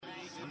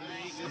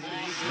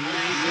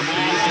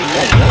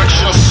What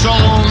your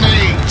soul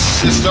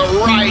needs is the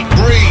right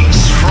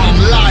breeze from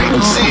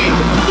Leipzig.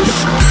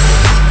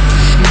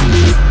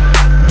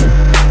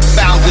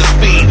 Boundless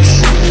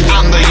Beats,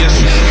 I'm the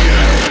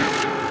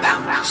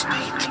Boundless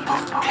Beats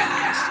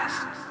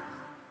podcast.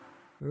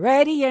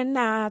 Ready or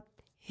not,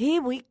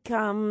 here we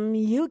come,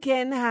 you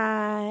can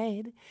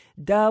hide.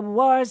 Dub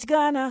War's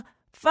gonna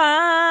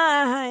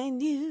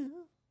find you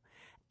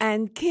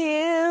and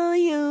kill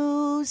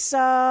you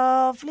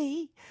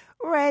softly.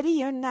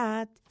 Ready or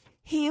not,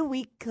 here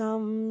we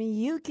come,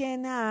 you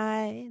can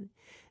hide.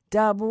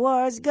 Dub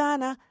War's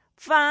gonna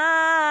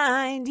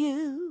find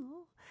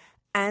you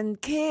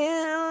and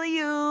kill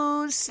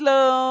you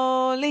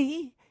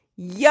slowly.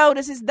 Yo,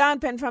 this is Don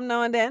Penn from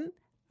Now and Then,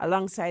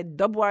 alongside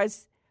Dub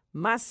War's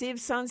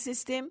massive sound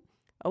system.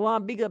 I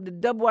want to big up the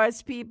Dub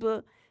Wars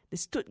people, the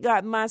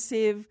Stuttgart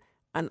Massive,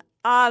 and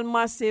all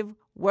Massive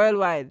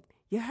worldwide.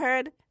 You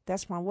heard?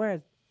 That's my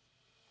word.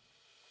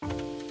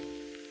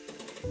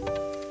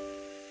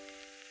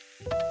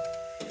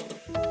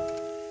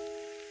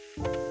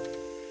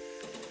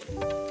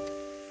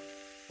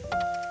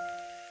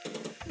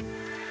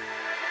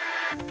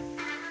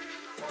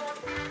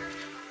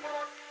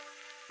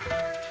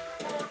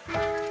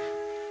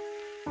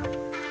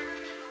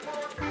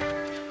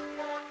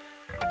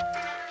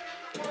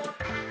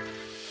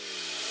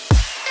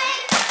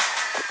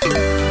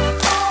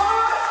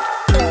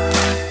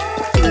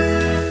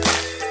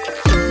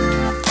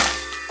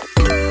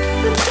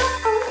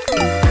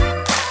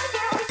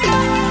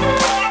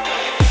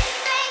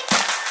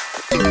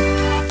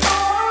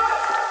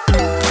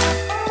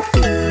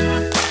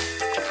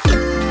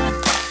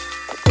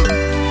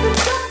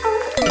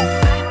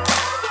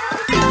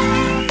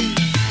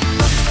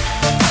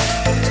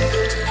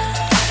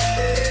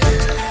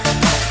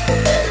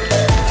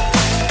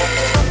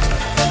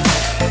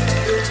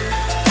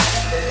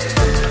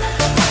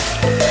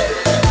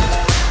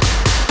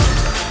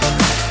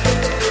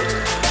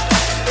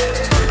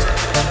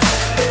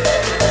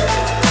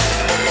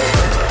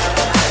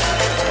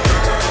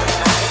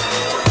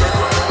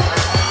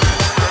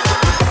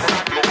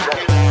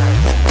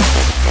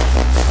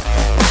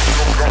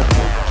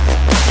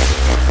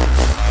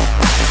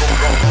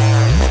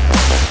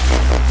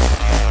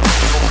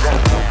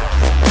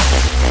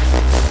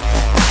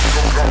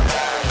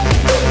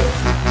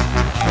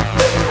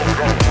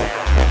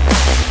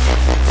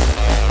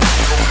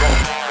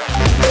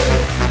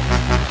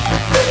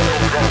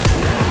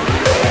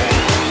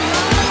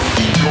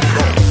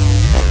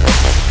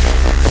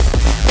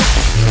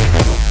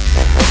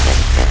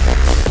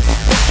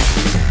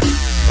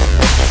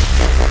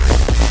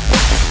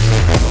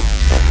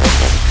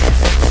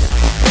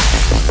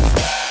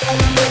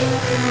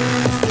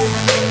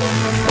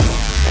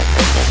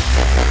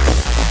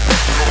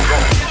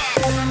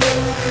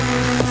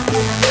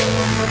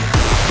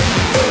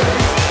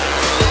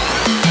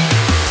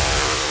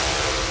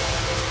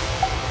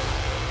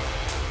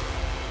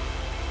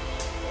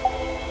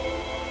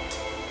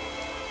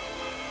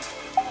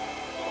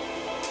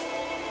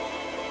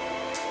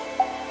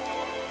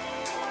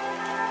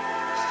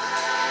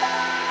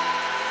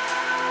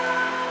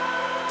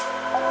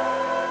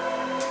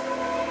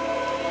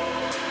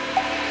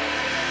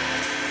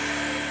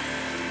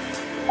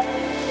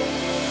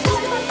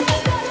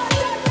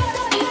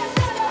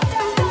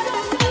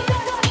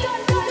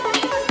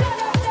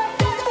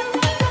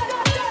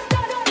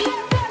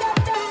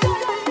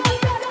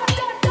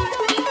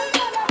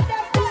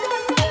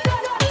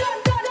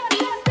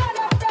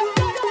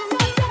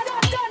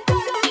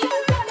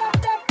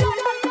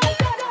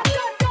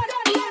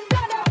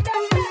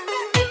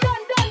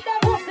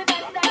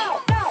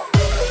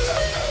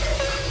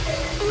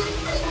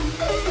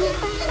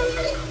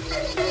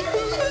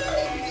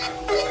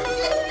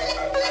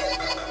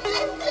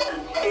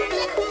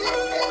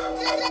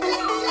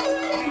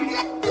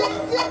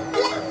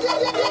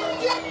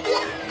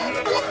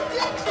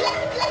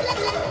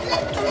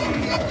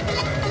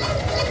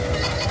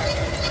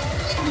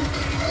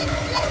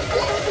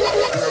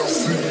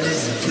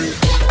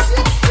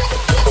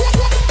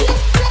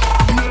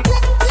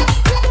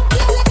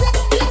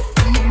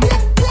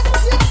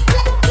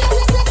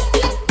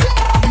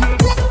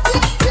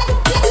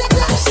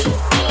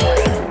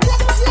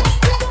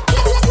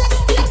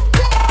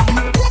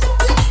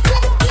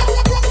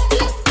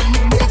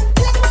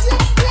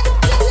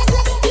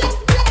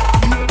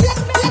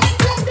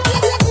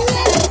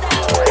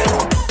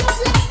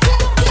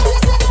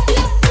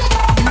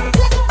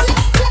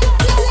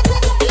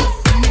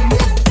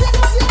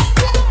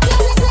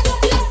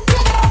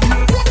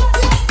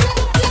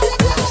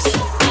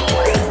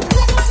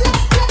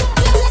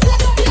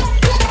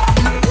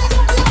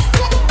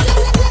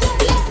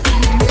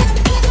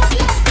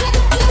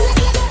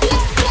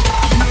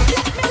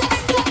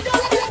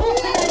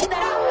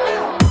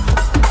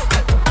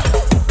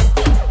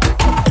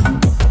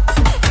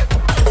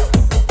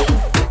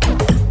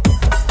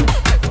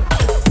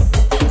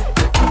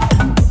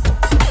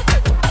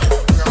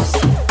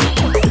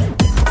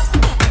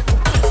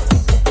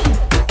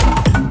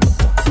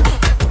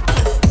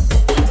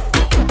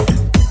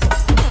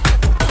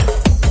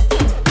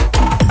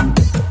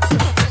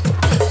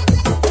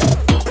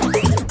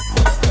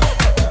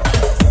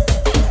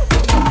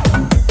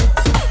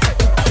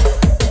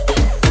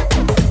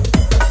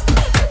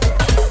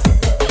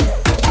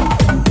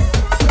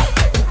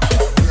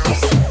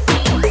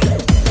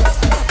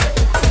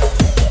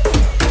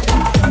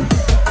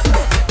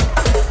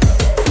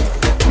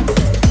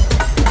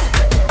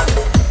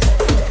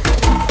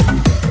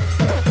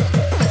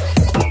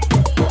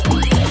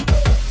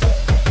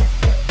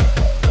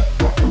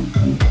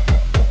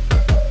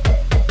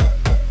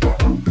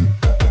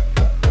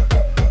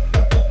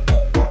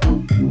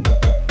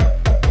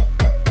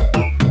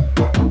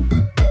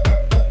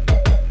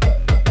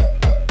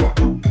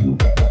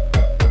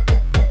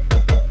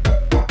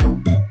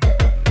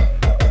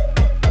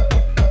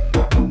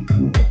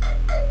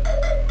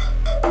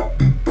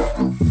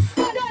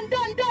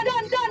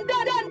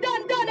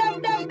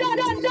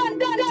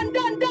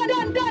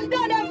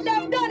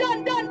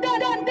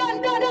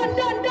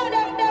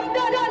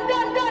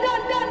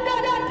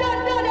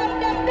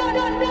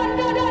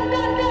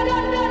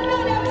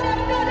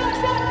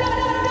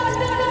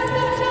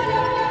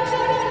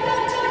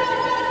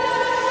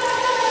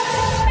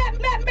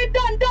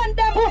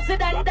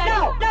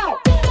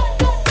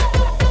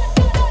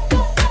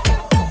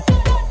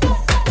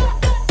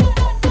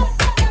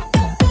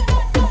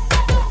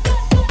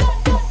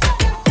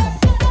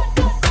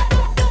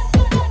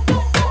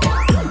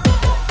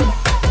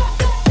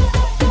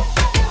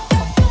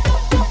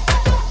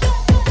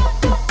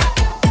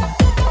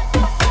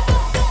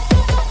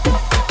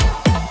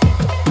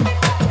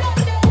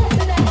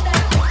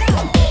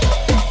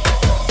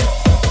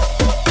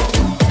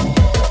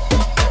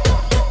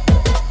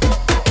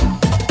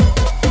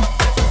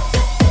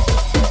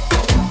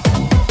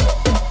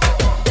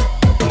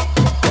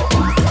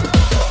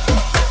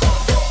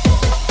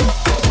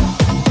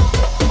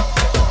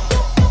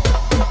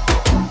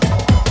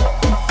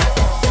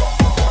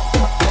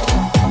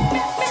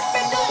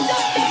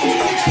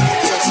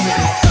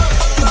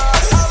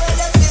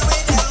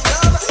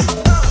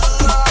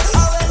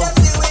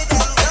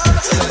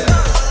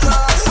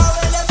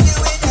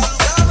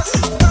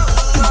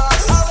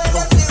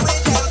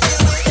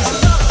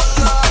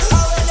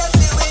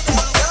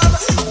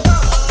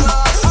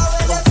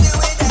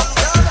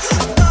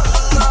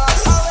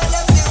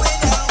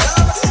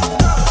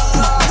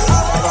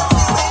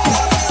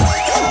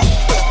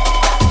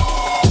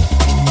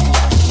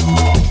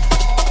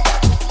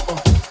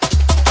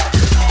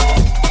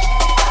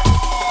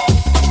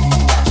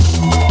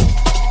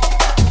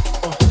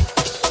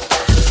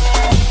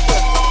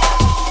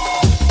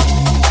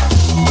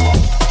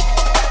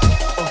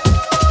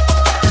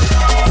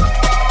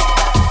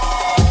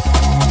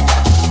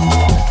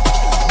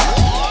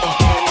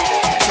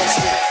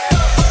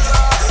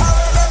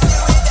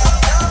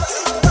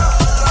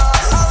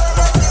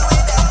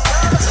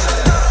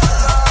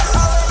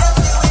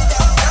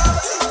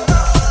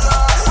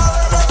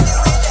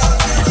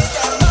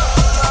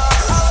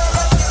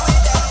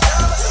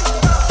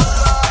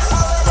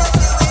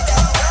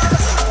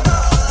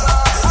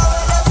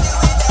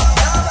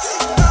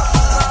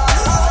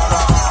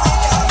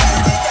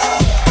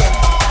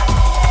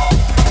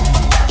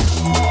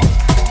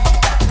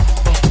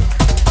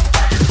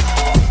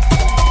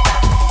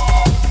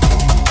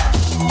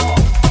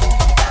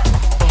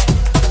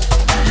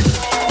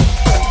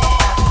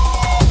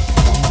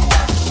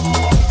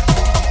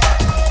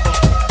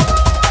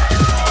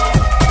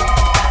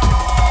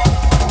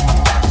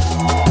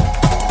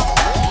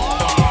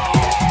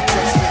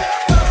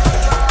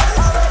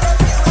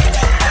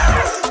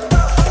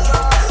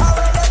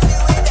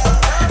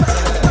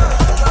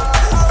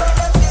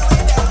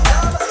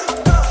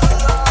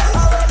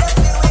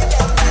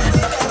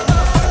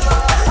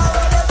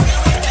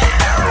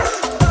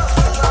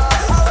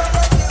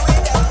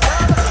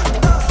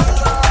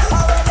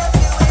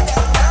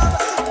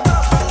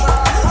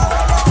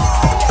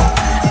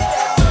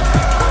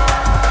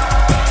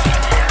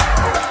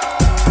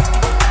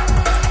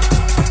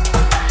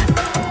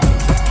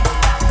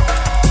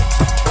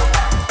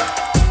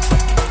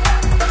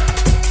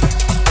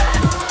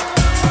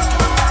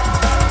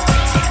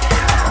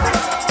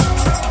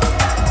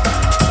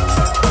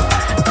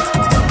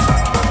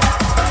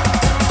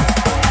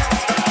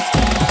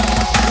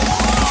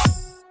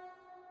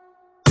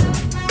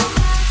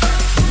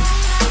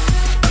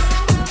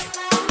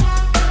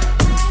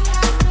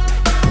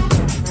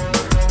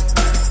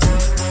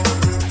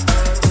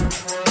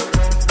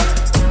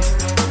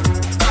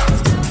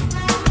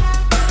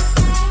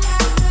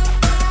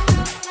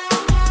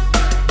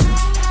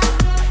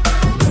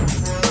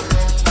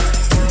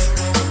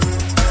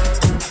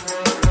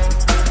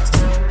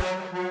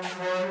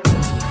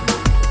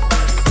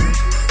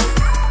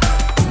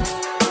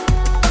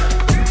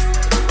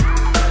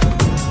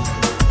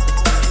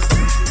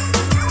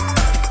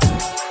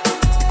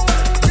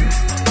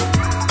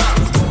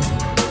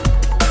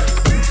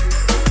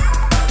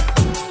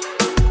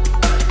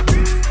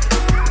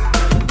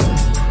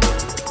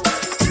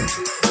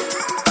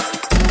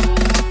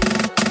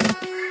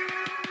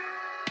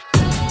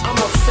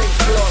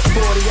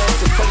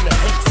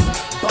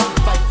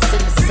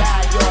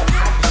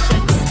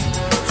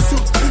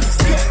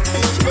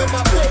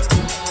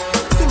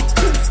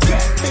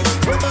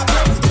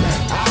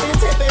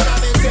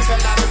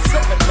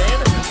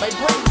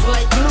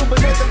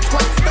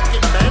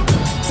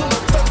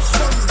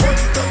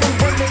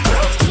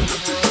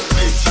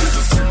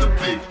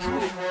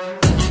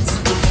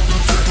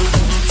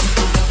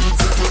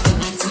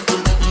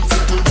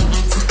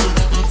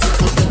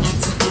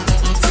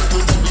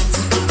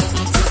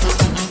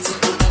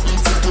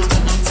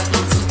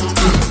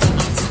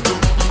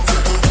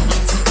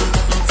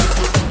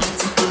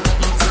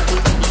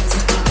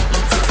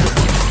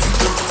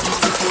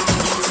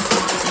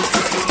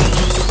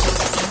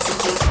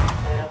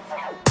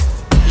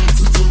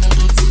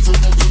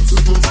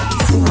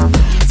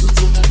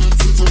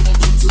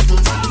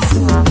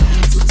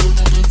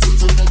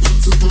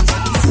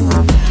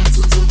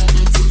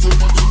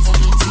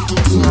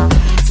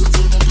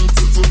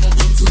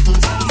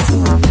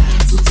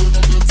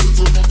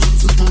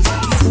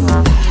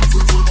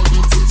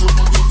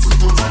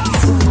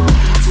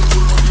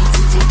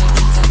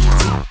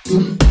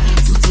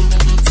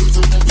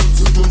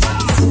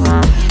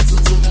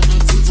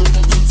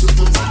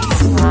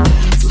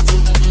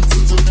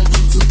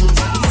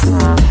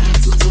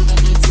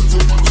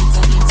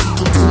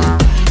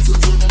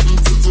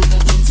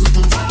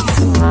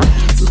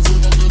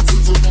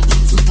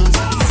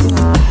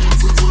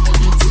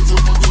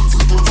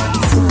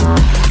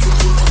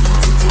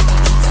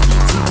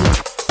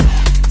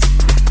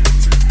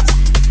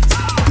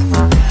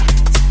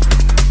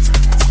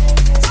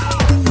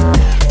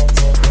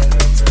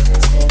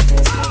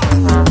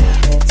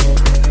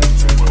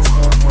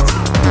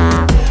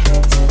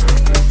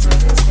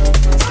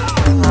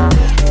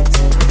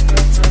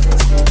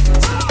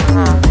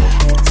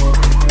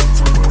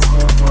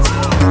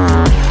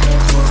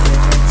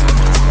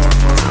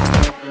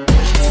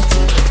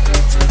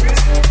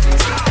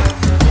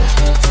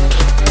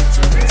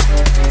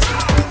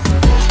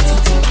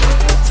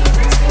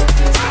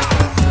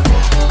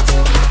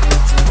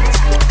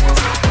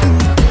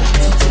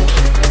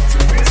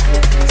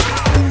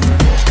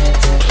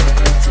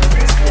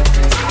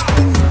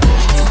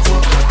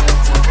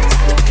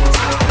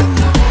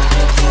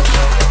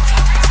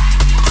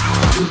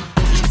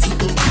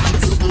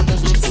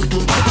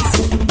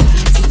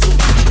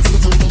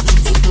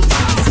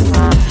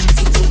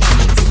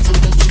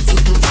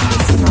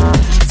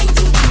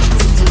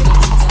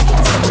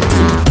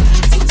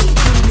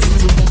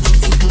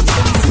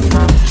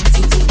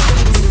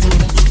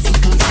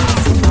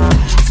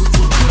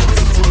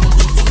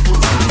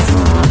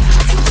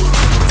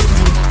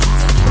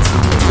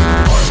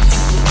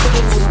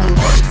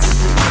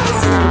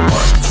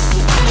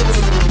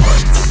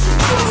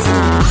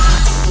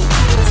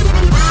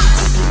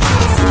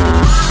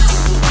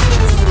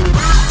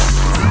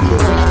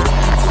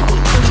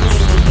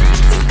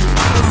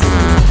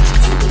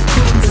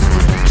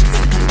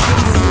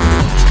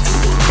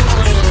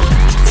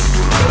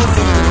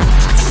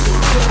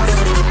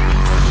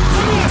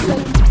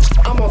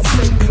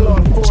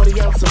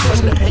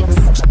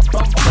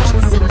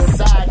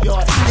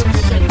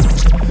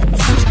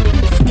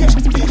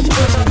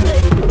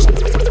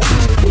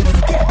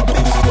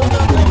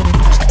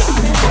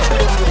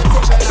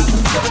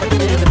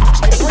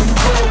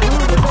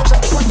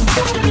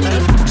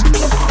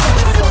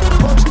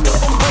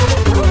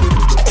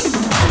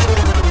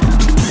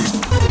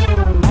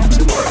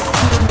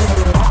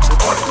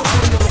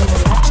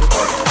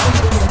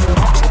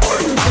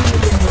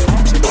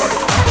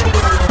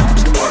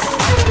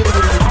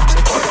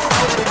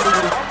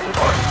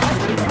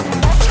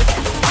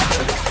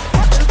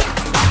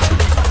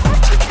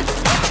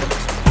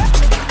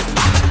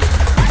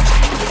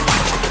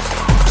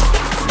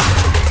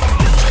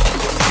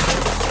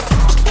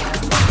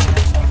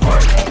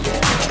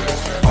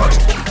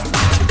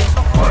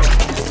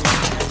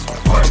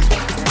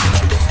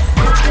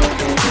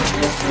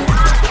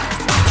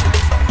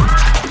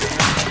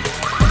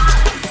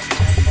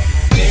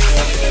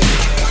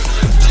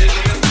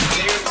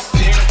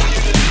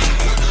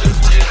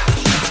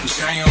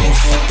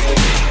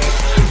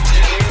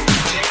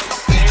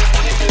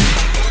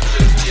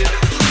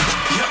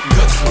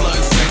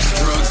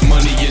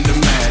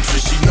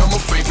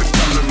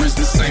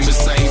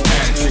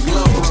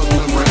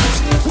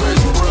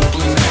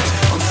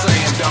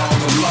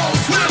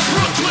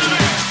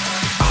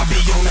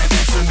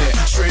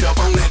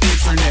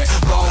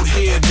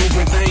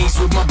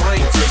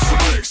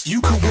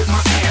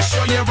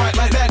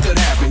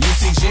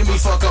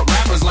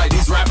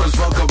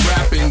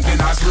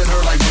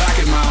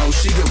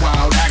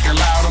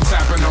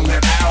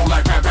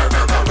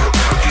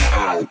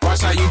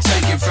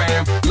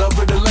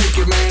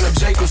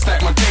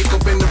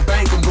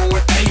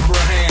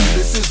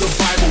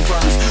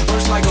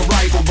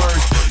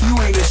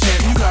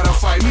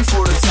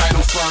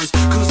 first,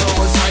 cause I'm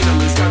a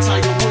titleist. Got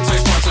Tiger Woods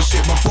like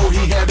sponsorship before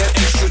he had that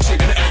extra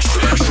chick and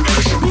extra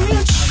bitch. I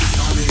be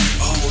on it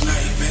all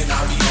night, man, I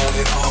be on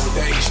it all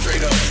day.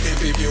 Straight up,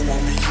 if you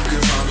want me, you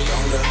can find me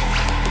on the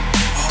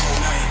all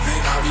night,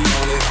 man, I be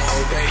on it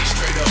all day.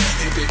 Straight up,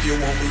 if you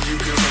want me, you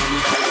can find me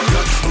on the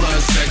guts,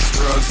 blood, sex,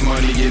 drugs,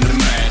 money in the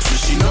mattress.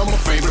 She know my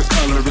favorite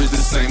color is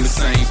the same as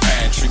St.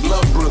 Patrick.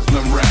 Love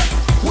Brooklyn rap,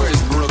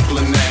 where's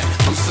Brooklyn at?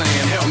 I'm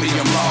saying help me,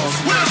 I'm lost,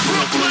 where's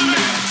Brooklyn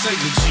at? Take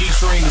the G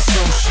train to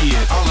some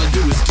shit, all I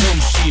do is dumb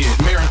shit.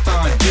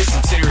 Marathon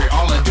dysentery,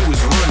 all I do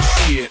is run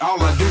shit. All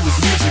I do is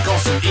music on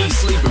some eat,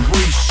 sleep, and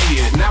breathe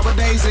shit.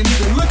 Nowadays ain't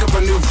even looking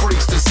for new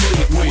freaks to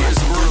sleep with. Where's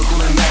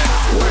Brooklyn at?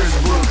 Where's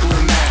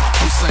Brooklyn at?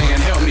 I'm saying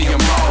help me,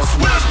 I'm lost,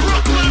 where's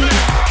Brooklyn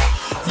at?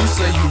 You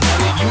say you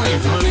run it, you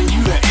ain't running,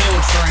 you the L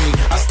train.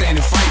 I stand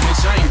and fight,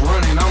 bitch, I ain't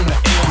running, I'm the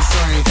L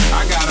train.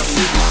 I got a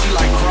freak, she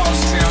like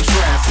crosstown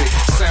traffic.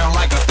 Sound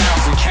like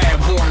 1,000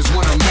 cab horns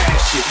when I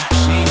mash it.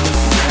 She ain't with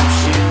some rap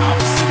shit,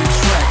 opposite of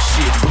track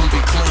shit.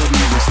 Bumping club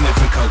music,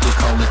 sniffing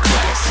Coca-Cola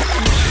classic.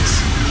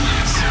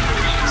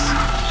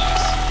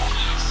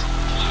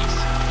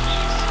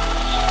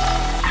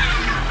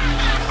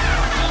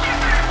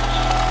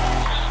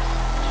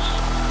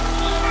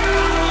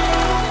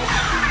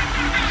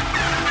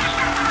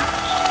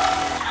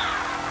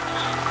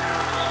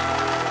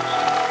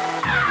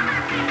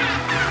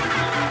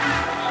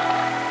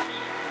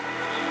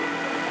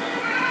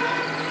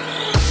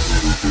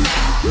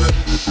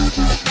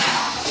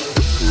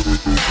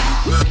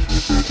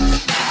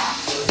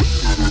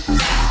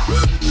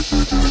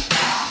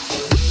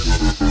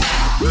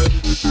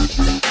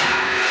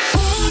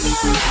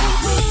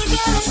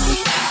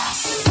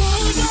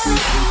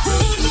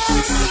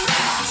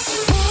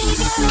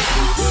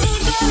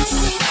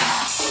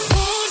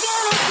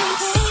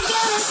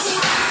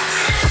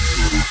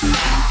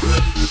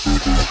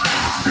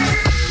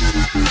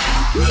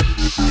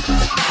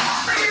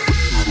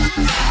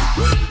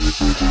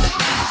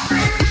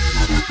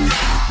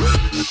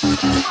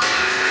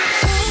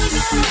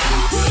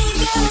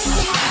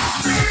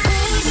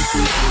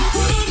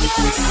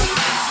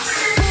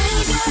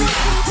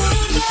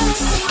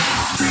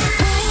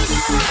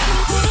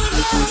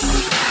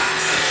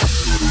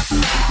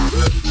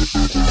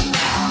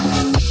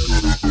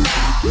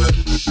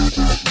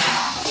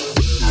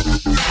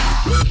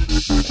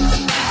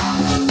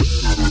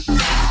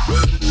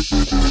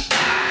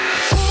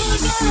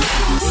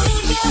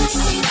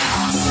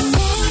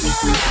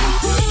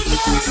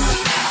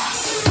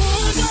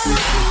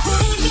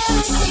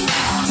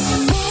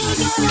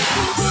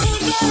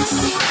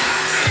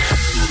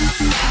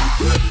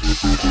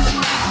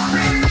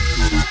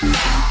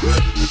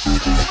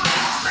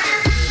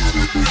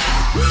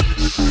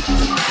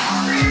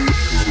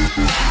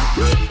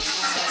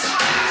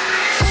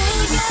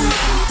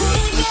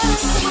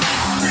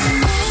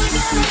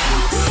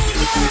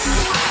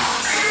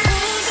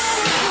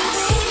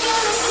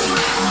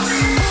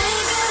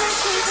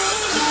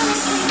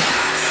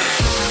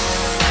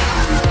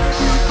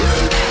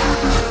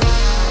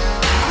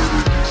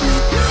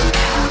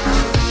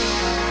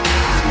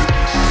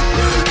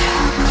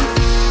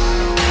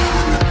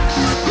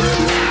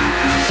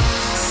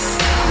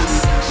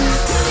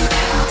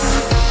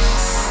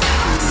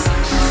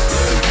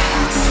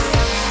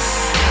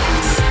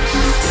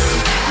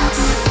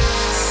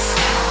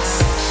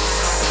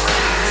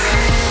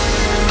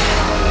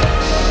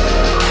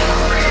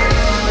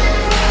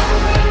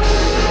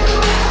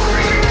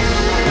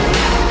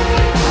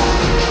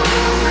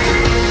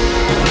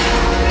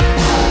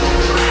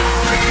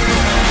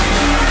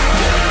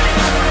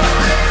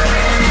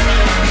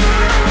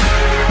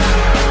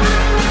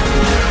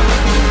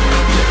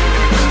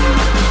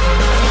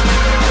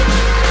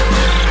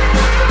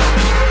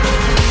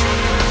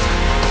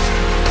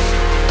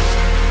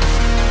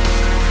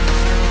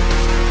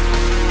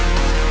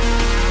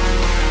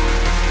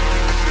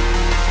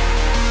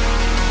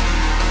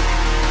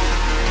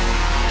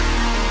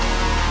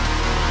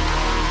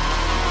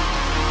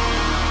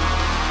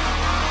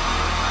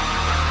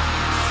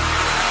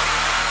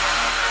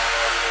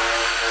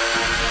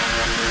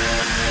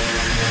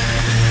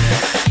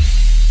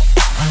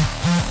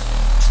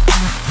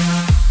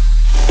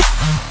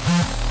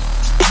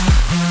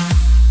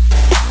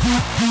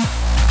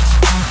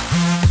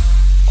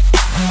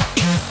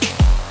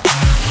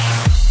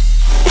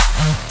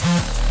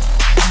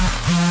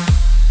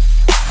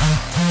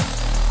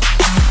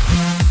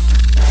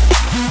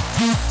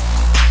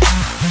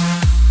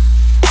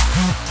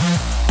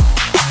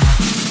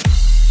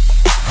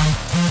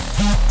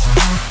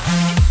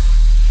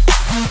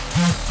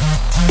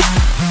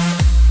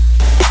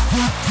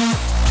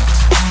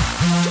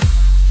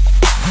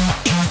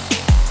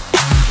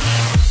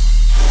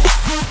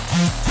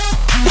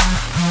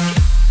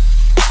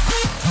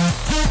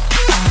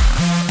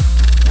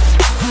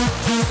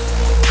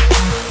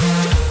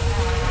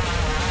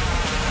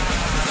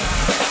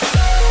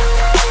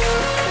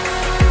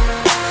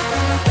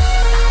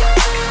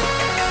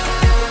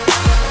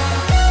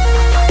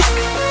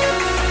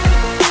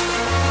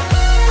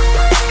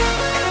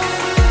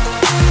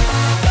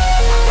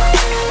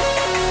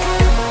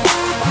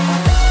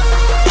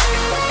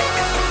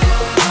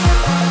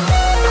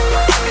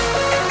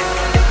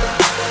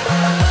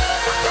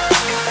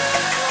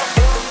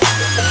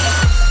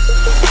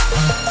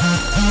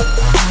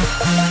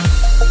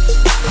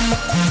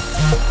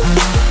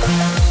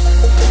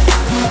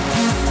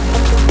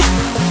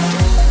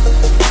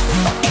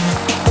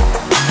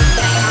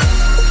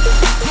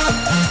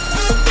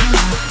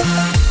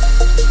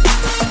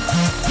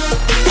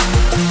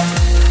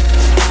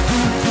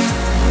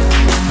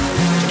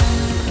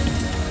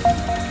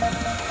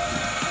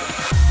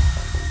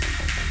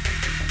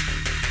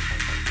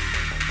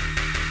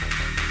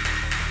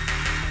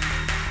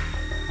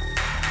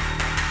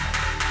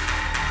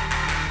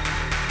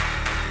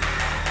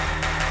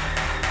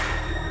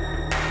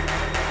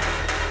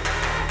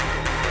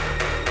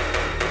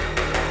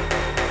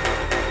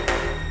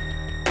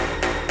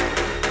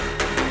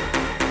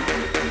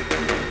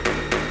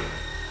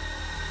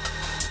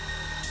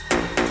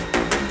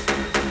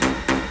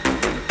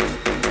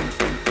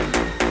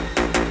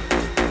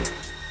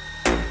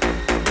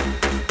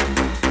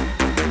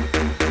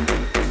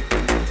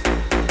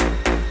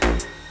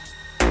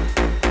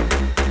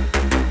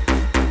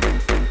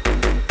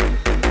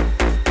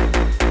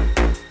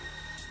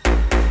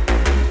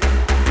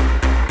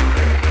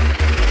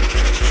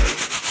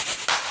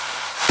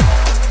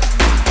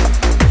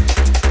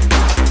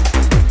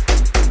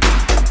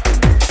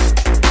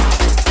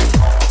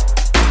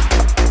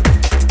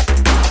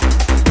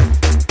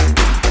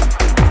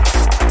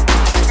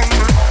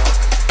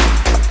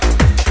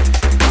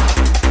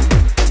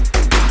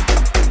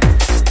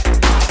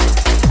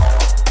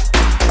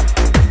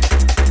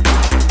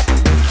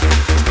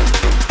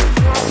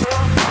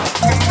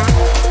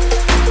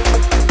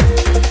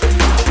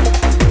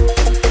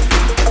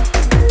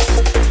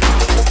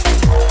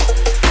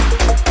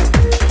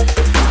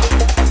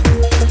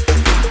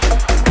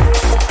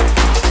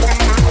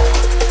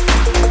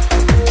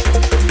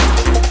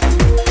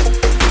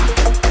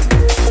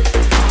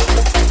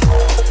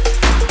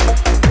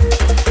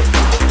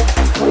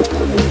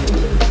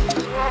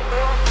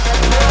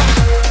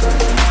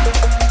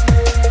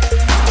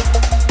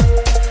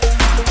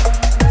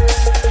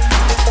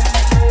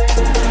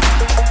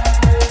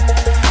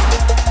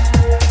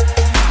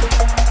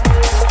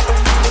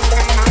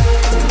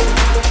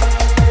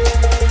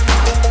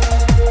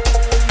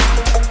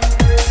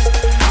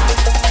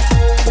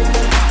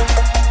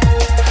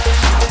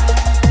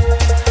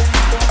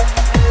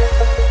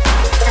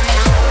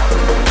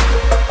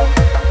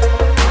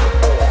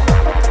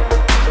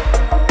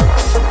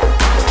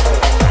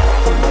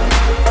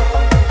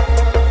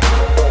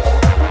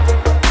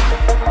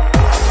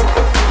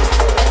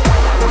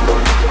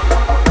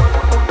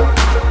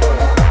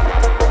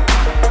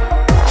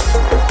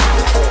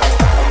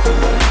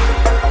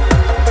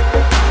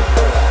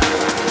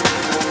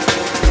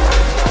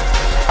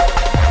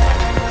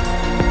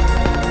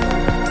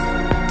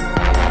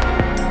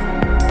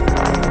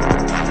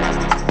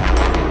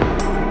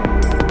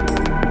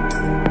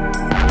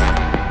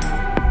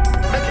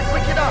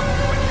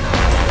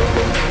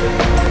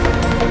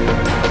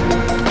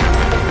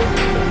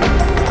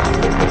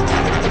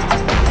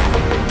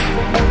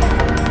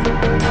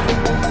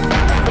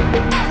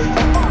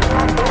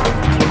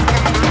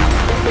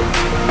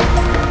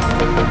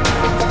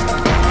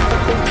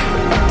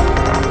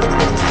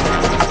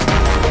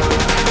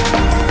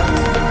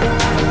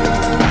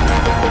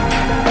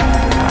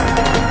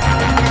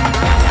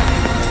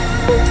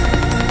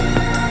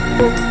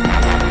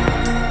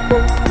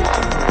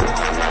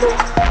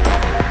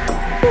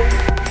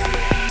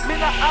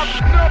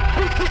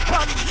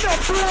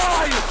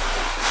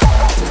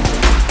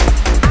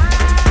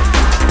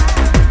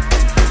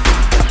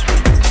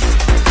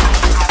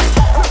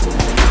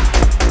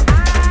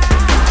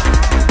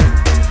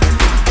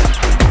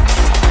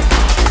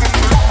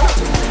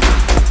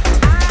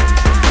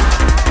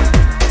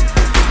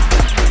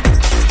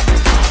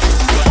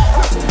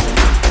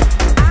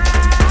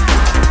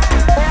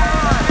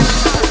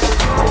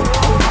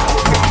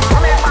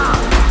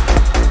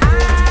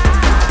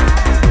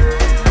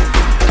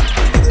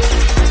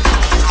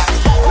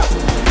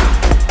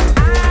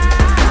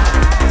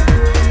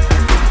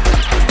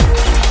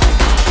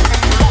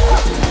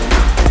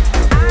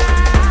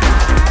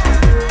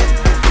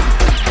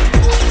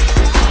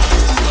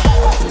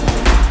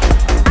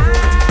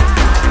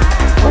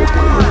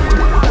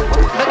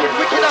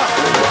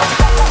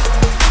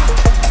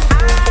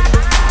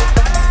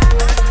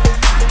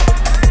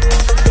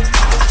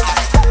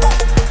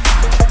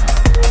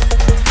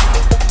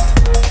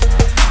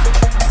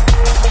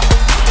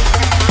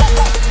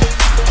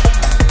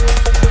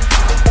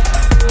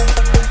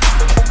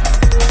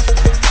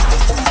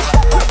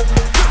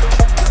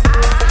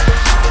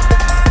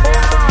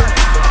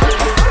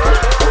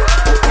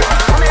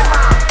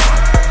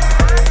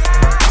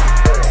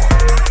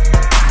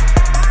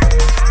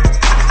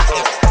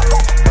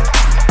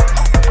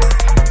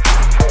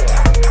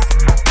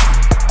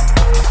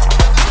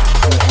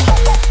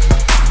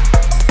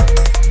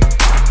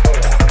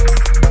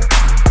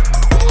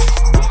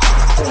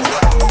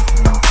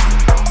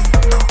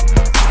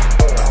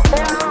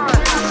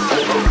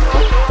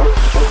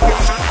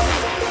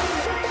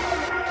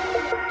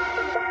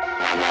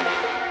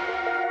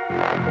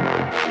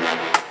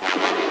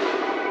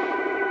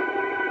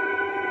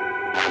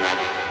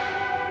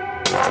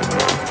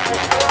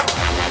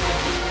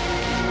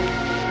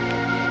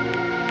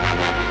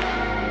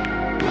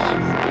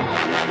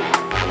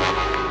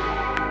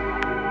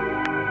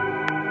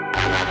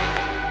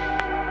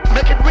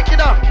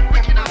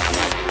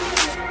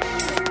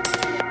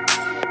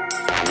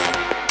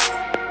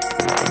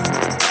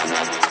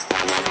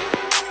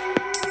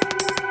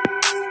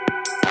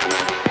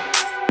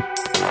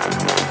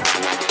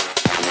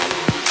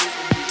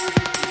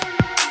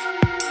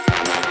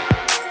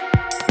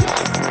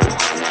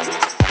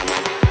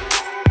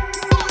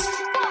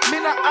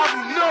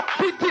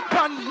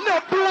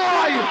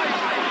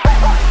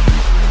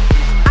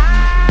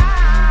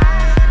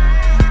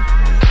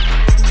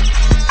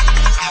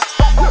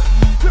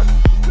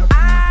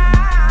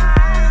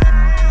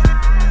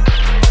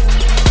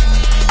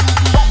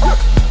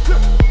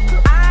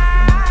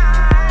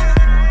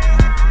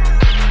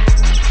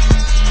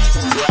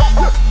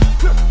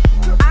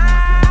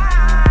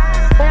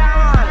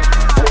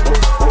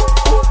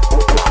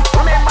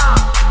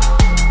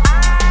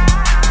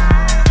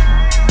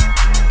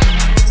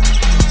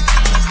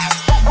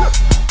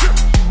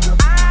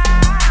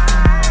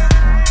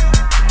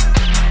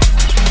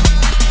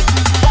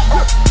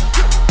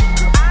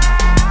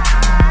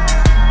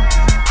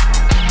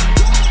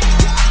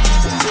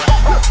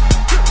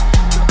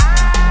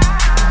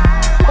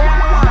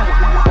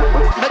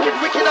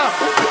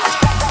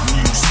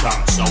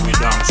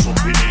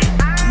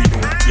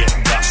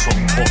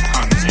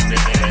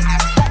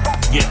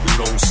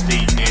 low,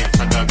 stay near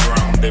to the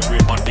ground.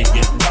 Everybody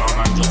get down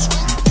and just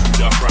creep through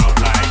the crowd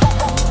like.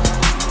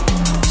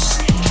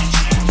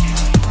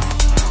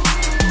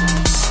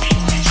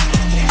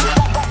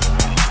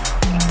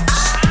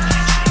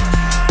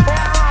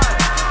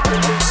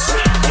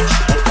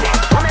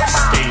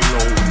 Stay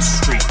low and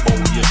straight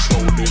hold your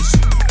shoulders.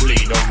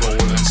 Play the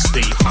role and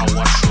stay how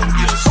I showed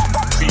you.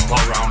 Creep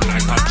around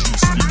like a G,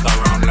 sneak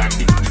around like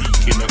it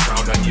peak in the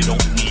crowd, and you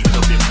don't need to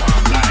be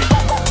warm like.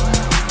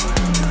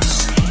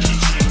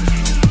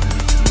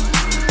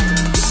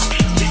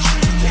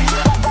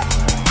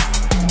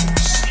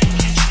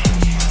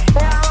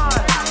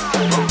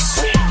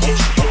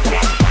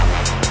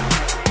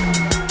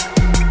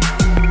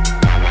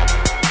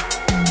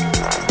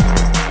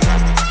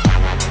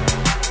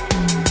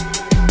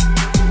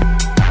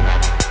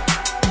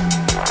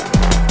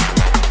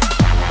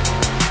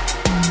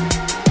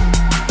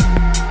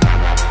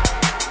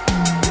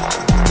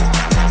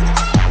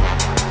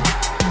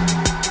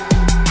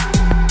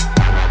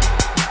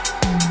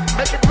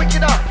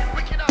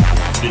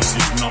 This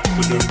is not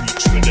for the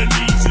reach, for the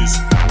lasers.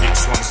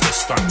 This one's the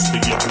stunts for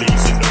your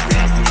blazing the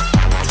rave with.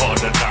 Tore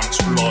the dance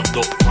floor,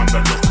 duck on the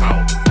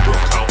lookout.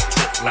 Broke out,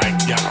 talk like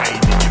you're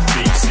hiding your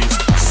faces.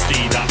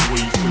 Stay that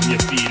way when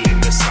you're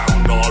feeling the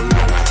sound all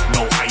low.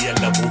 No higher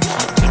level,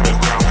 keep to the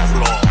ground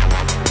floor.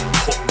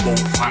 Put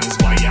both hands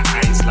by your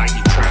eyes like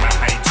you're trying to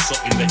hide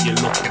something that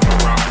you're looking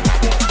around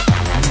for.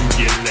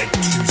 Move your leg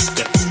 2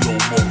 steps,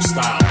 slow-mo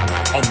style.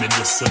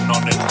 Ominous,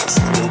 anonymous,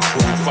 low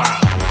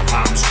profile.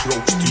 Arms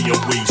close to your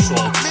waist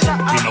or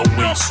tucked in a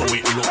way so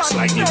it looks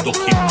like you're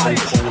ducking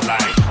Coco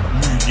like.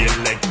 Move your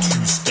leg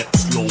 2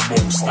 steps, slow-mo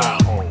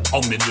style.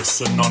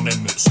 Ominous,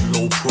 anonymous,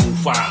 low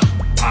profile.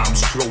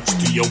 Arms close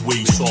to your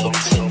waist or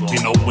tucked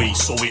in a way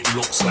so it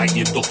looks like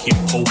you're ducking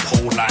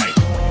Coco like.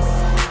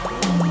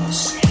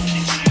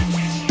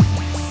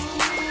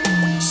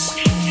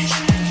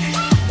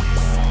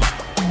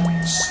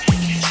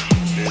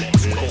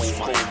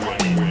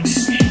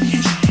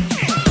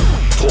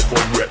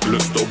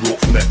 Reckless, the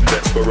roughneck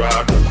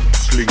desperado.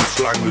 Sling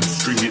slang and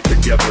string it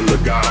together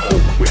legato.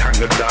 We hang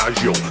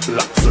adagio,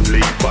 laps and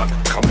lay back.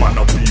 Come on,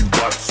 I've been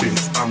bad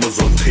since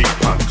Amazon tape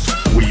packs.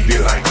 Weedy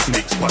like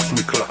snakes past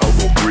me clatter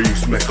up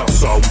breeze. Make our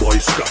sound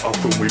boys scatter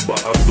from we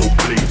butter no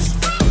place.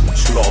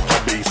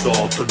 Slaughter base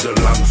all to the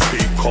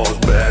landscape. Cause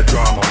bad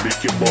drama,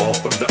 make you ball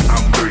from the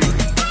handbrake.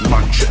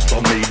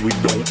 Manchester made, we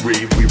don't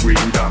rave, we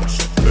rain dance.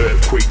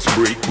 Earthquakes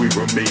break, we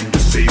remain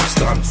the same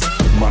stance.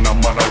 Man a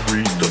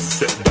reads the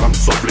set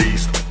dance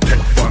ablaze. Tech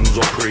fans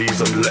of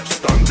praise and let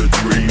standards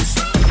raise.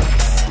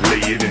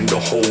 Laying in the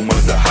home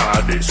of the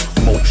hardest.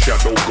 Smoke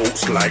shadow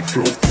goats like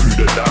float through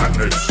the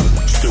darkness.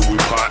 Still we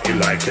party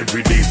like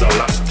every day's a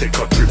last. Take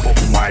a trip up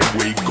my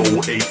way, go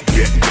 8,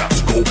 get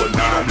gas, go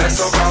bananas. Mess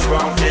around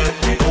round here,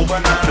 we go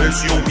bananas.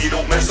 Yo, we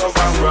don't mess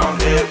around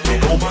round here, we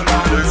go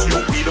bananas. Yo,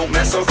 we don't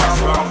mess around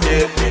round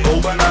here, we go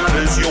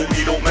bananas. Yo, we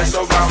don't mess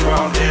around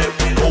round here,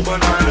 we go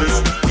bananas.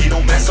 We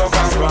don't mess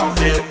around round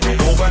here, we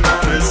go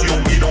bananas. Yo,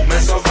 we don't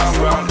mess around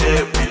round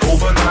here, we go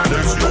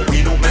bananas. Yo,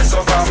 we don't mess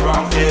around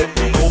round here,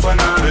 we go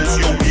bananas.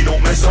 Yo, we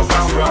don't mess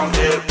around round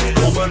here, we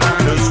go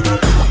bananas.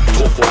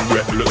 Tough on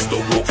reckless, the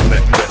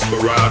roughneck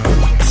desperado.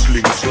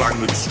 Sling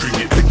slang and string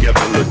it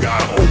together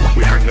legato.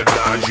 We hang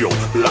adagio,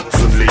 laps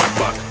and lay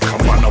back.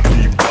 Come on, I've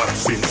been bad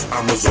since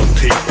Amazon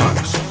tape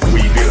packs.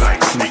 Weedy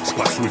like snakes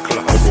past we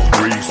clatter up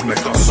breeze.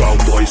 Make our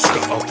sound boys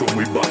scatter from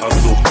we butter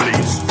no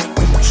place.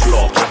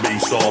 Slaughter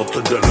base all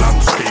to the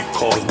landscape.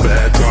 Cause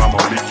bad drama,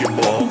 make you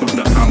ball from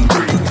the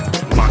handbrake.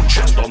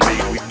 Manchester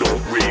made, we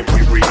don't rave,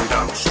 we rain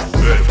dance.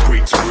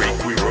 Earthquakes break,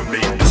 we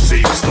remain the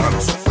same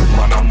stance.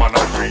 Man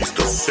a raise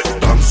the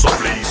set dance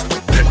ablaze.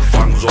 Tech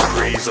fans of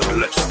praise and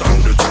let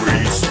standards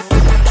raise.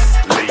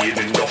 Laying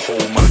in the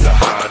home of the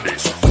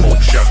hardest.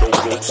 Smoke shadow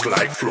goats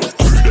like float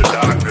through the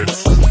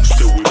darkness.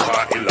 Still we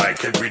party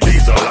like every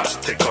day's a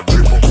last. Take a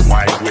trip up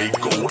my way,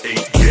 go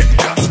 8, get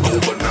gas, go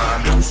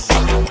bananas.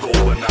 Go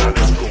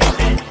bananas, go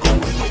 8, go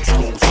nuts,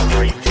 go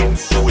straight in.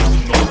 So it's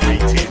no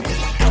waiting.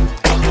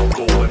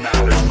 Go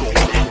bananas, go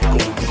 8,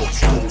 go nuts,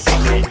 go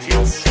straight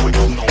in. So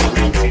it's no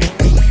waiting.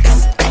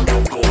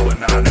 Go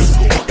bananas,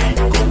 go 8,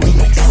 go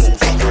nuts, go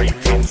straight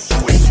in. So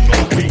it's no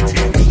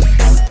waiting.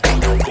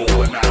 Go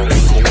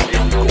bananas, go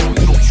 8, go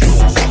nuts, go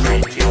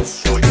straight in.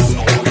 So it's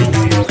no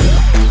waiting.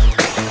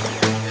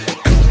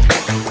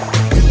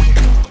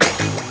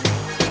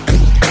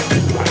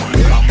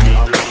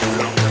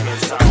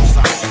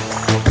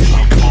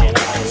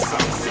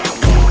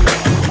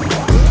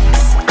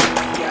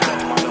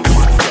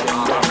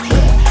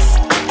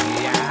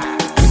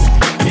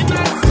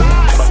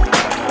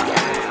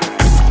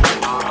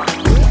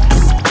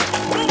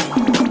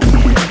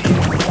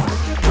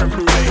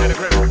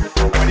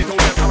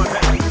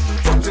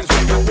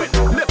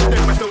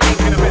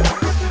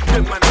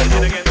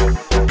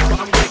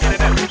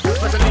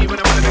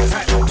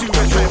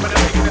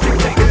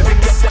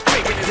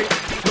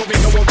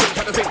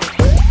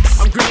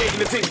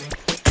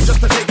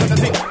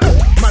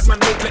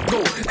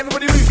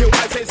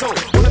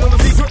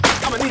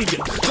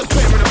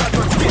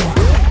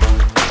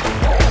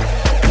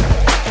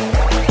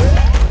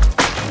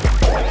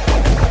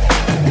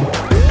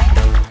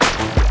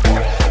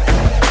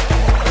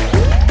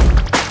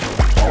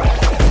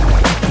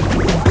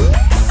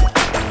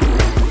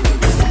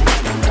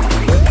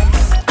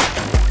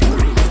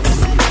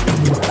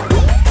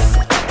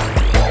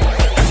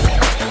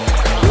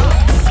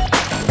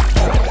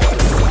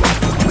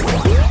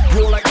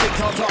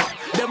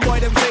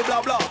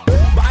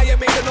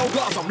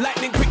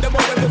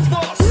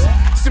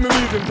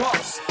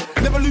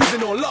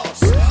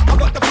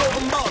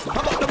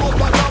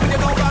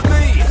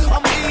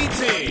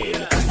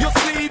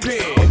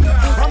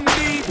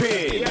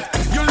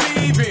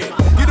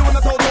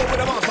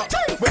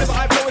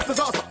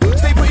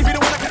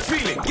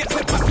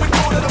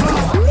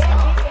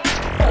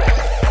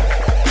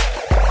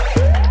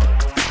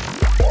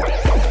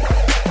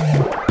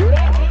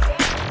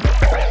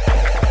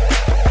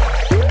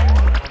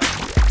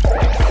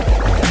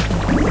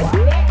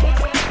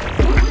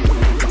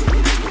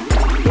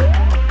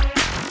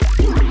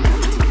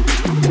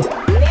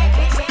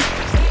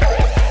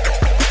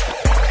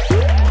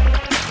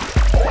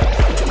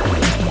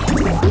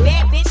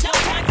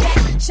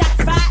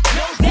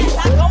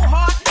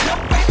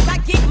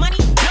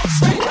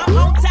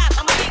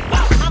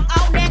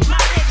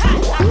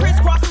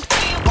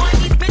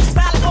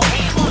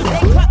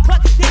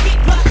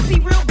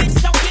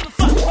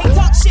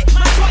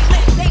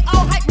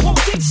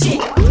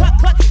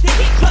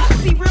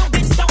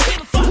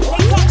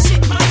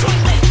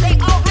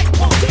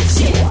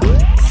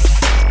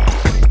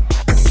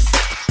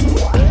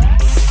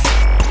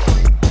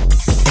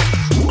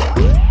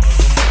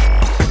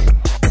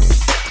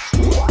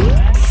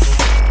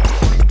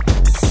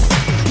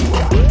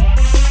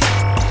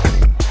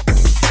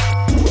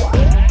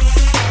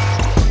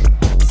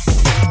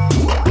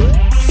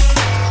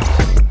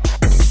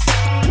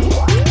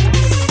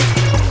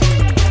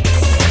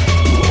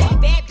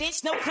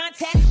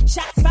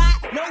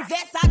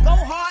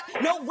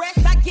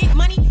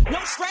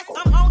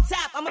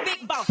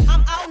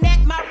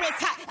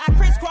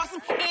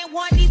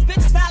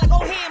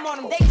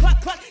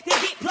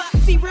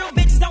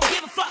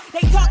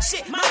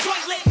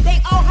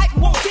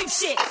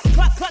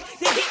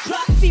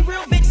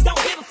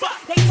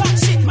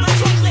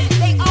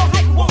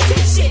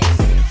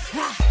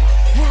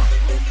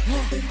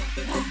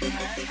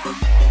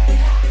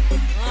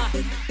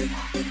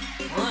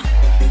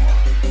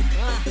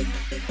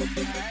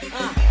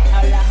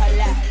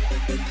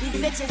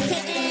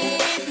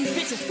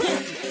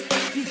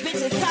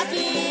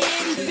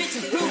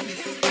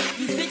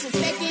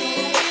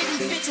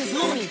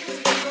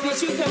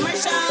 shoot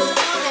commercial,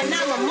 and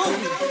I'm a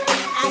movie.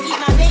 I eat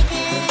my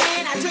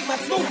bacon, I drink my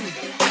smoothie.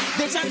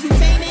 Bitch, I'm too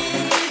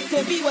famous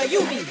to be where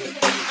you be.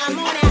 I'm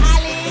on an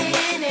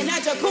island in a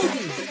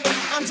jacuzzi.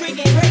 I'm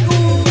drinking Grey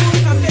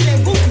Goose, I'm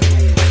feeling goofy.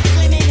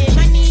 Swimming in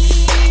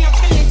money, I'm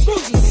feeling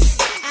Scroogey.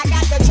 I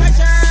got the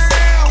treasure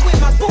with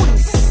my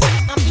booties.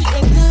 I'm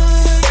eating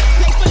good,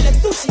 plate full of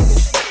sushi.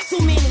 Too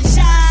many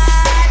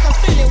shots, I'm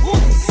feeling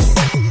woozy.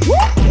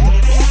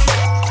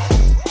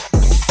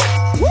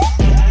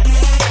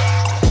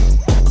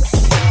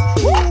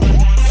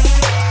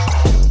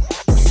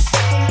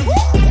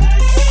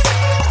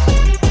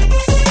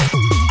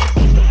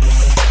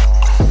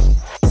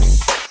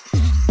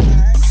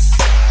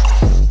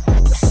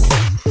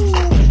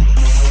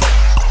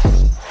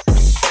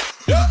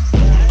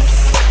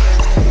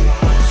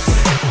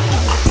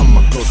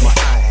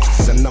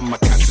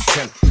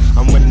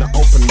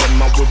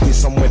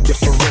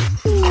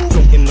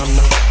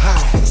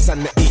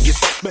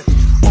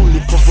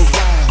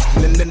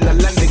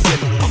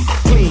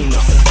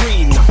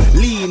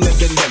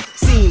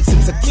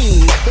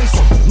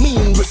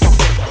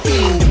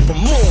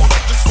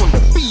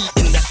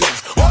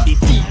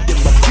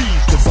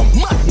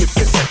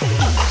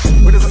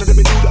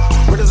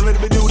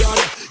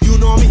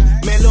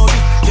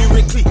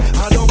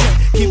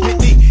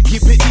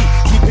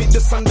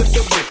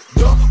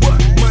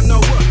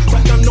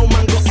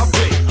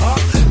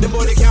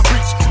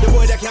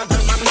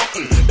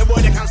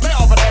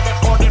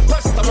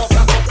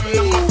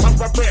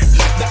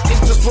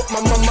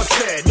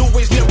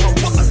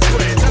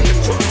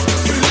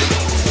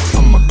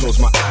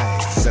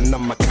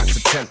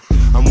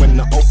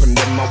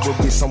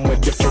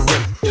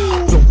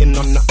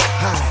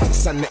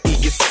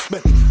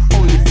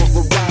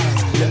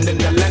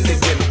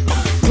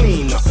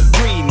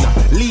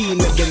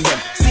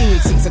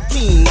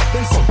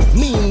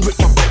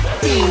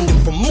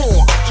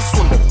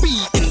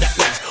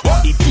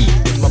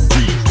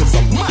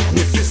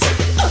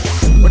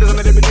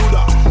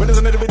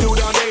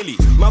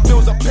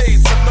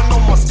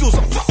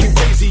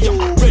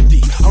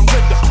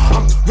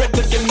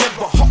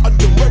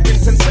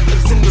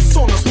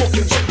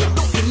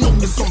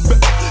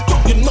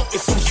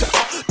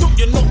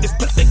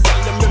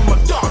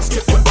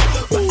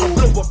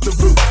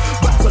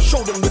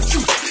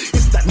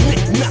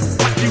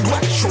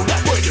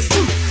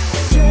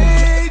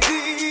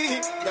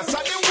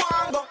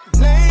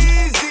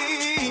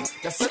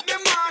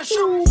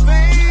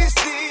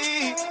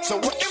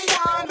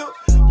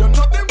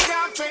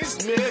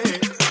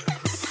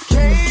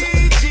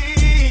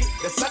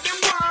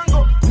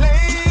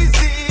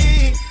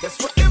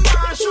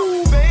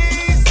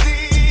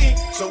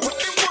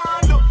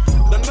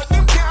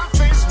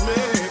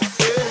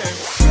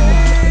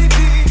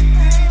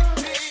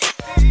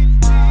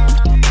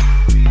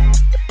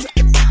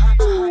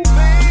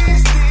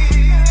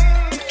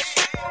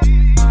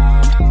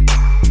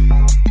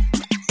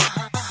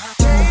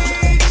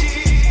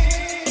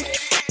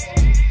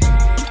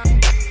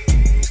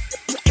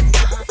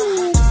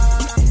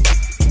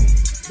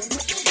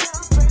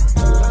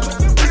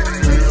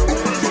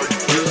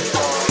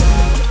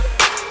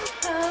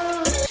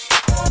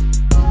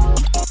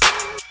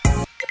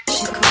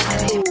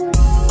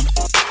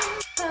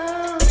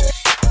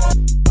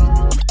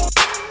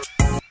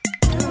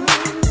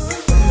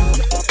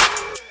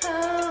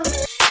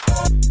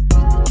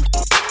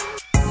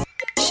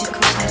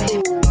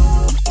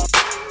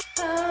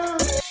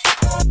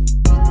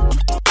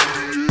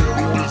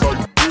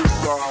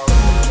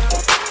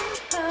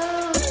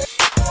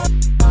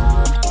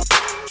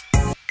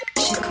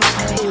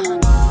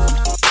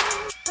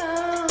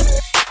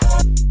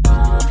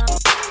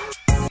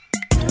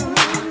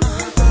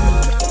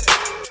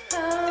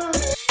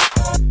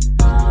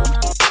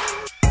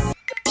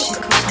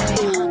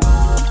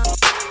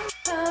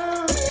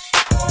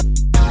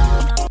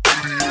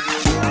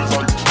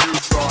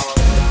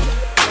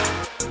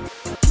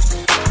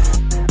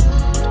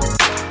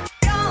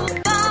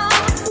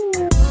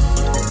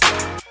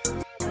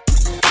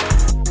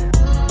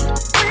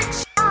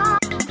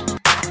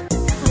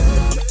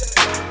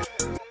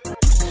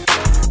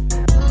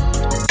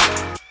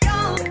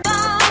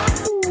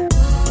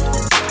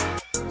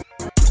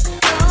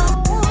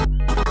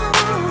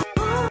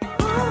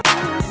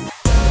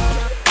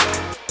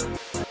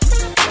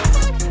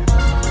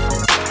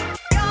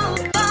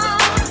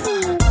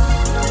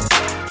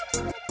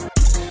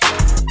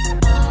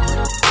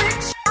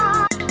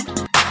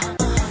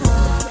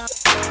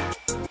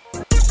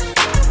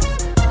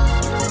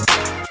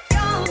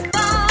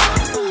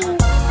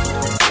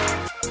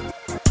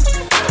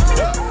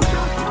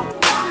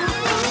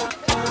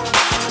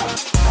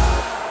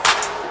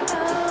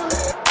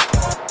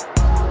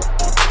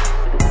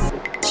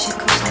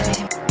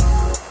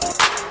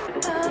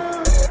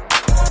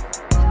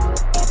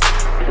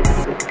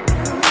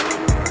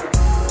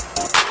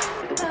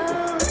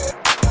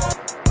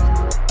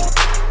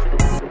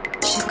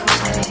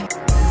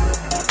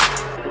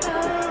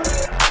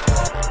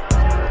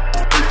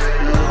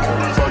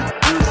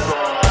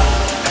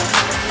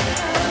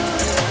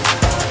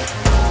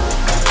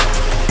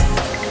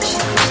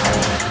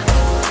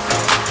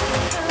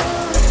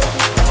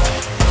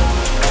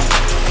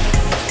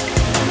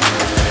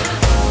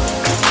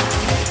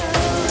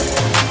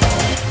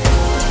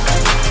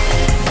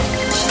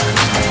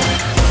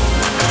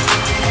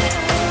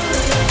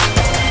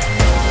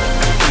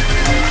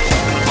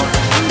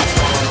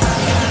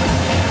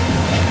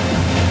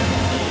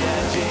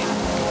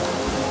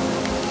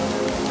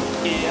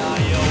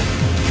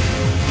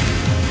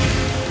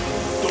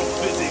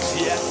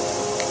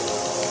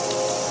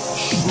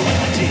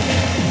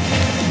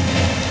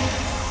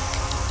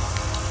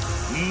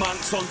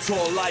 Max on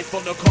tour, life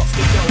on the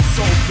Costa del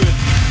Sol.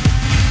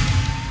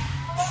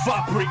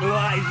 Fabric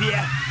live,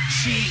 yeah.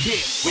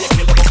 Cheeky. We a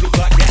killer but look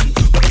again.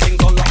 But the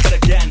things on lock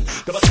again.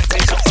 The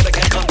protecting shots for the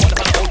again. Man, one of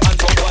the old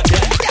hands over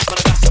again. Man,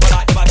 I got some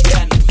like them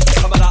again.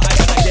 Come on, I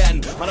again.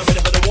 Man, I'm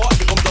ready for the walk.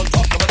 You come on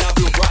top. Come on, I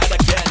feel right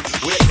again.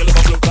 We a killer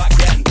but look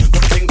again. But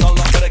the things on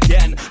lock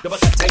again. The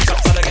protecting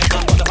shots for the again.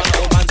 Man, one of the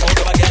old hands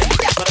over again.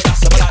 Man, I got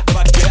some like them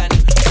again.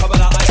 Come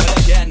on, I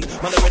again.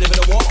 Man, I'm ready for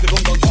the walk. You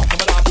come on top.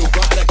 Come on, I feel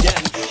right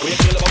again. We a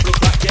killer but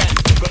look again.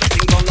 But the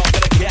things on lock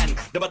again.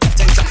 The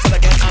protecting shots for the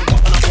again. And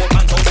one of the old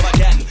hands over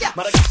again.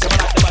 Man, I got some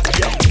like them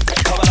again.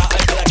 Come on, I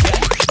again.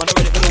 Man, I'm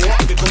ready for the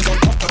walk. You come on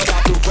top. Come on, I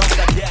feel right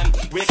again.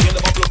 We a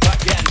killer but look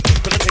again.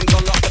 But the things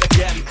on lock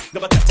again. The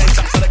protecting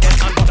shots for the again.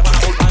 And one of the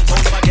old hands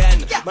over again.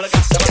 Man, I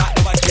got some like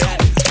them again.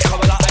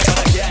 Come on, I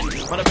again.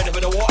 Man, I'm ready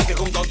for the walk. You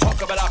come on top.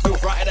 Come on, I feel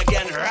right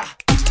again.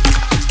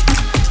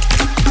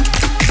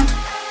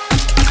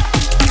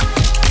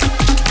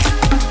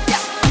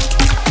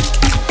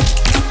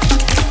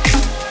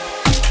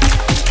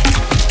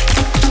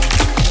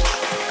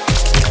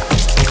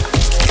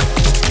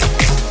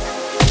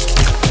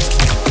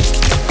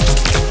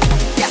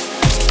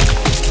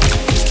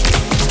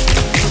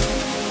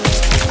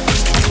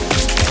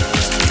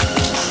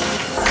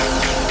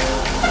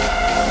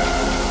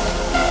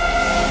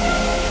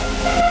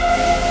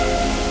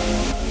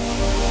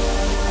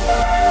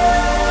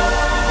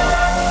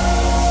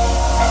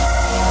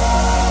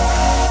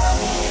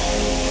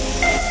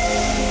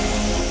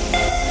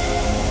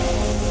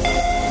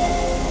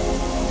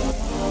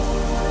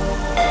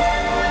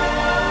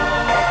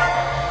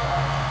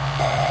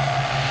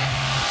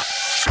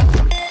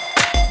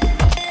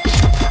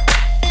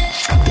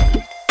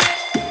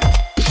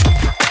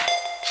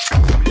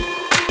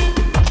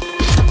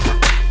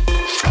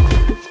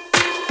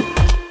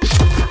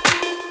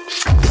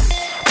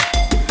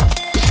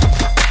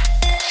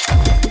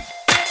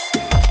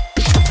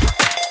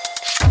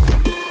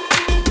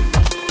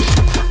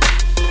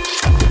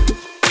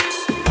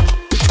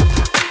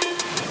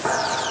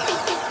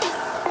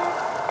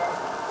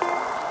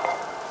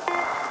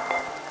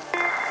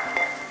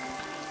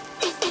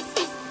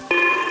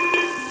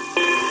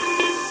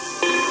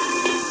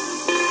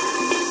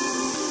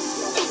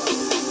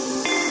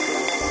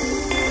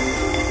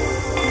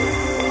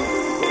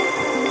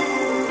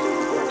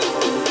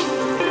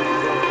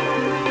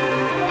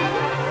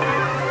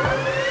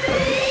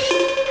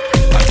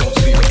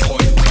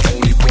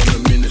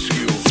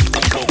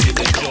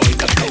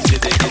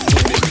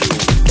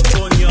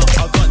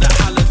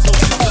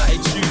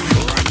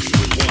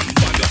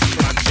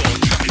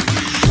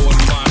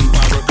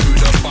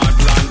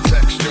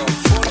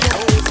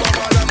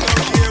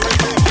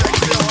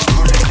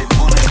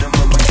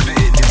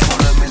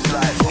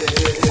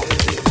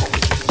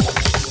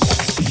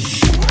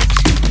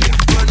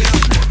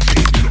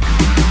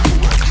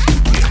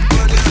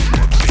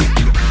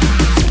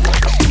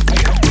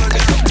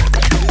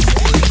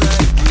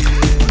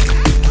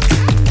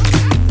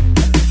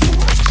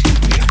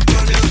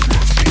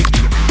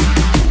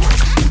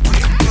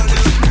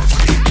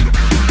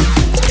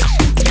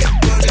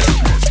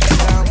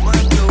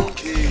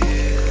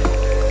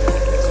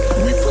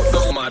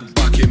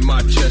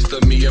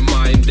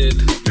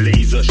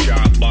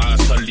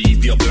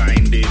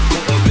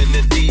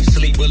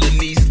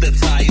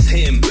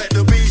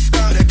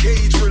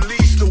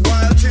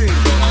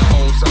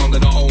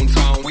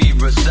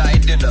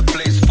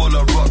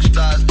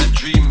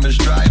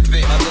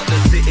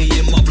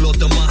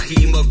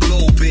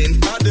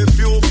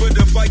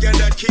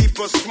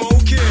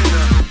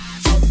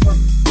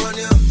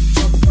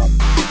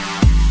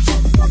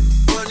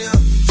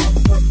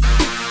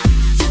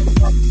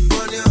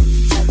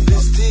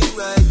 This thing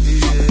right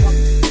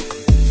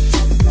here.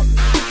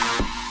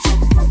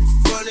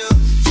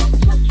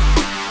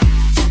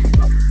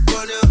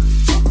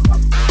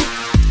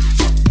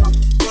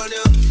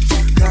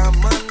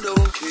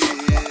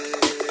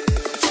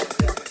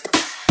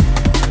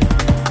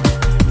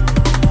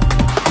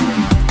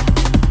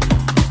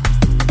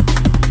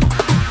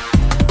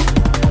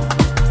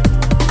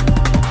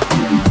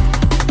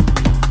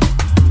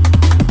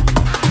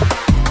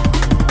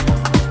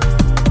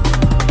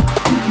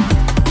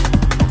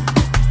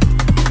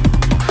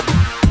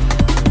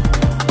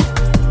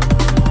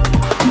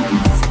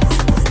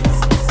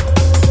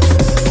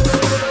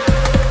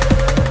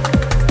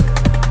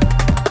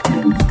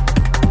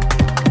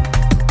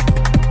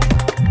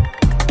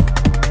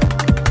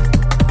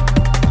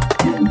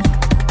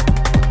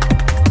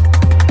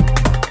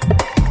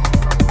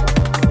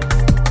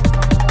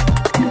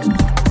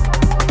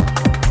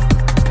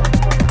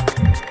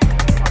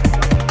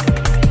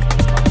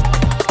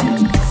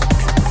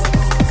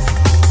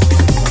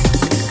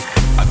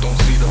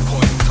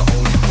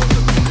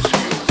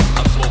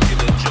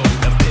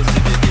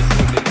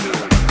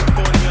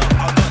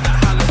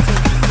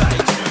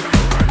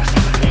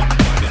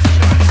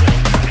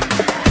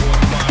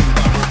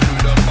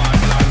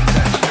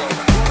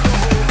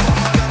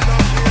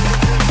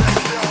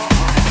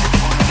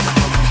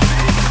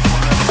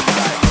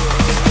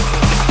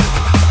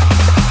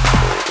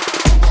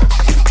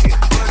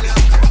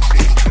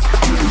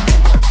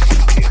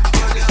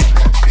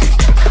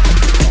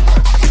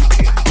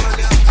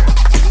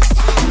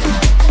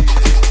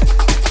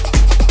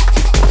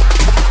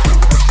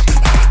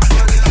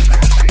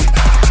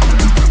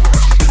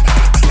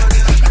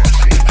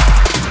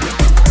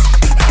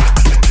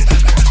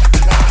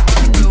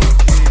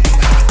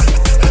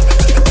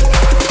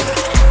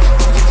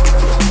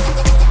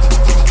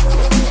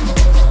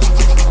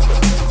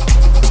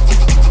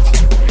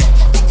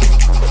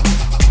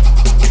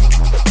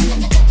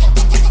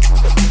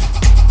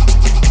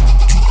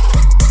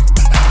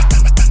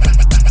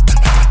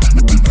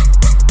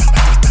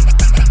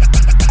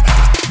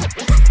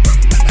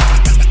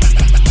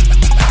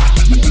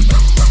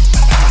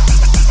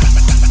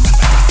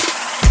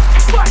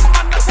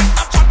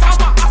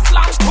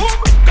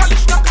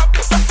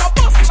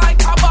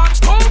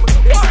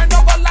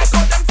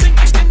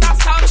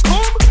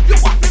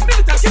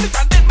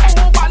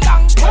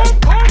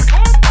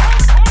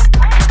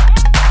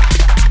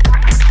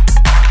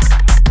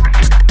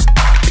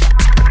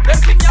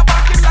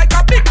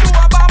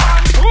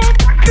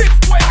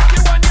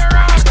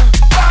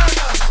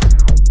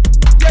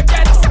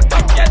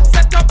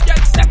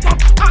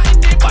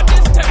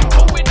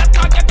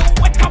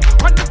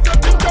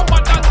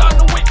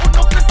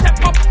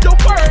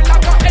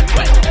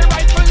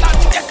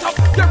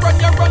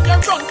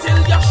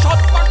 up,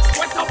 back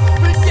sweat up.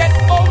 We get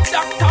old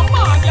Dr.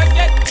 Man, you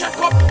get check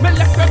up. Me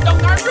left you down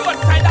the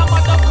roadside, I'm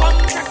gonna come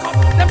check up.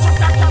 Them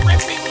shot a carry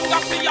finger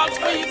for y'all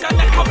squeeze your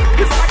neck up.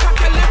 It's like a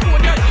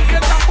California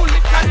ears and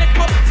bullet connect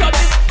up. So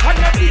this and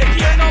the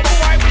daycare no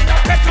boy with a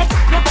pet up.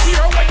 No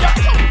care where you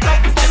come from,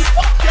 still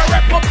fuck your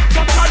rep up.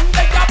 So turn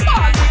the your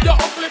ball with your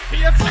ugly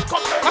face neck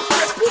up. A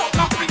straight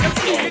poker for your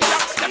skin,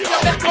 that step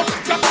your neck up.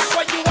 Just like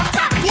when you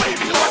attack, wait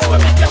till I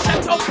make you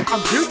shut up.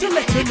 I'm here to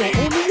let you know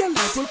only your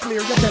life will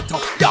clear your debt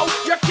up. Yo,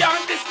 you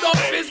can't disturb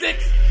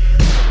physics.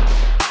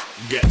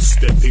 Get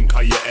stepping,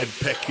 cause your head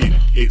pecking.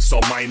 It's a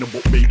minor,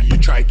 but maybe you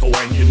try to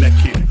wind your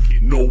neck in.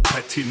 No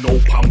petting, no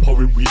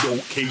pampering, we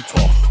don't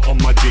cater. On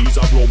my days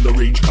I roam the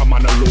range, come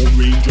on a lone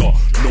ranger.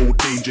 No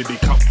danger, they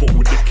can't fuck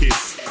with the kid.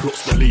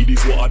 Plus the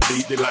ladies what I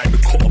date, they like the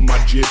cut on my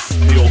jib.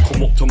 They all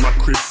come up to my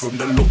crib from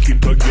the looking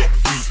to get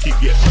freaky.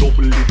 Get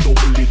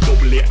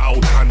double it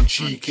out and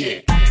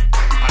cheeky.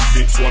 And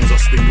this one's a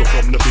stinger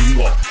from the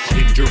bingo.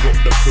 Injure up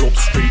the club,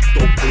 straight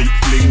up plate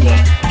flinger.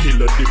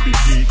 Killer dippy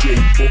DJ,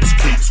 box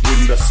cakes,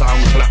 win the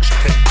sound clash.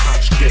 Tech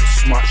catch, get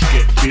smashed,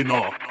 get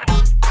dinner.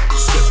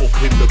 Step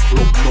up in the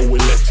club, no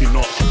we're letting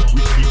up.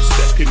 We keep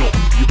stepping up,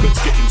 you guys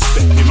getting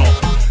stepping up.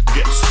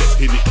 Get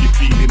stepping if you're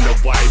feeling the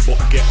vibe, but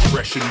get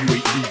fresh and you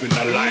ain't leaving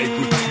alive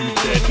with too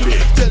deadly.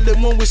 Tell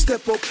them when we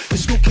step up,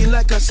 it's looking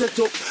like a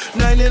setup.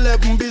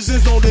 9/11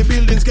 business, now the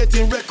buildings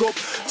getting wrecked up.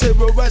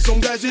 Terrorize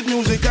some guys with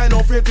music, I know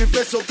afraid to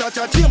fess up. Touch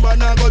a chamber,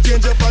 now go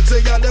change up and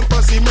say, yeah, them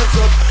fussy mess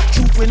up.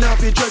 Truth we now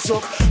be dress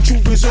up,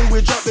 truth is when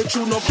we drop the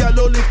tune up.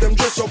 Y'all lift them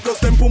dress up, plus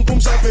them pum pum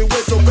safi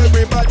wet up.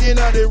 Everybody in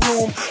the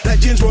room,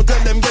 like jeans won't tell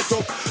them get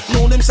up.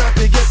 Know them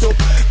safi get up,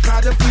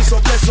 call them please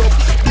up, bless up.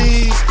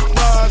 These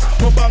bars,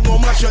 no bang, no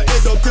mash your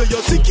head up. Till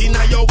you're sick in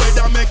your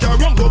weather, make a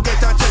run, go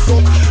get a check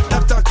up.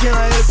 Doctor can't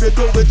help you,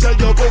 do we tell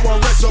you go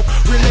and rest up.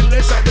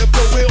 Relentless at the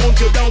flow, we hunt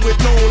you down with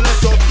no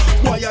let up.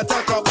 Boy, you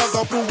talk about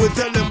a fool, we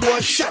tell them boy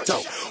shut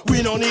up.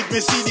 We don't need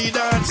to see the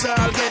dance,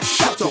 I'll get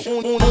shut up.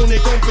 Only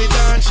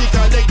confident, she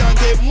can leg and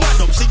get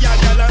mad up. See ya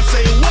girl and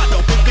say what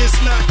up, if it's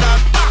not that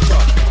back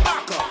up,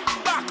 back up,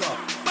 back up,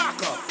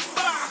 back up,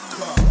 back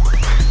up.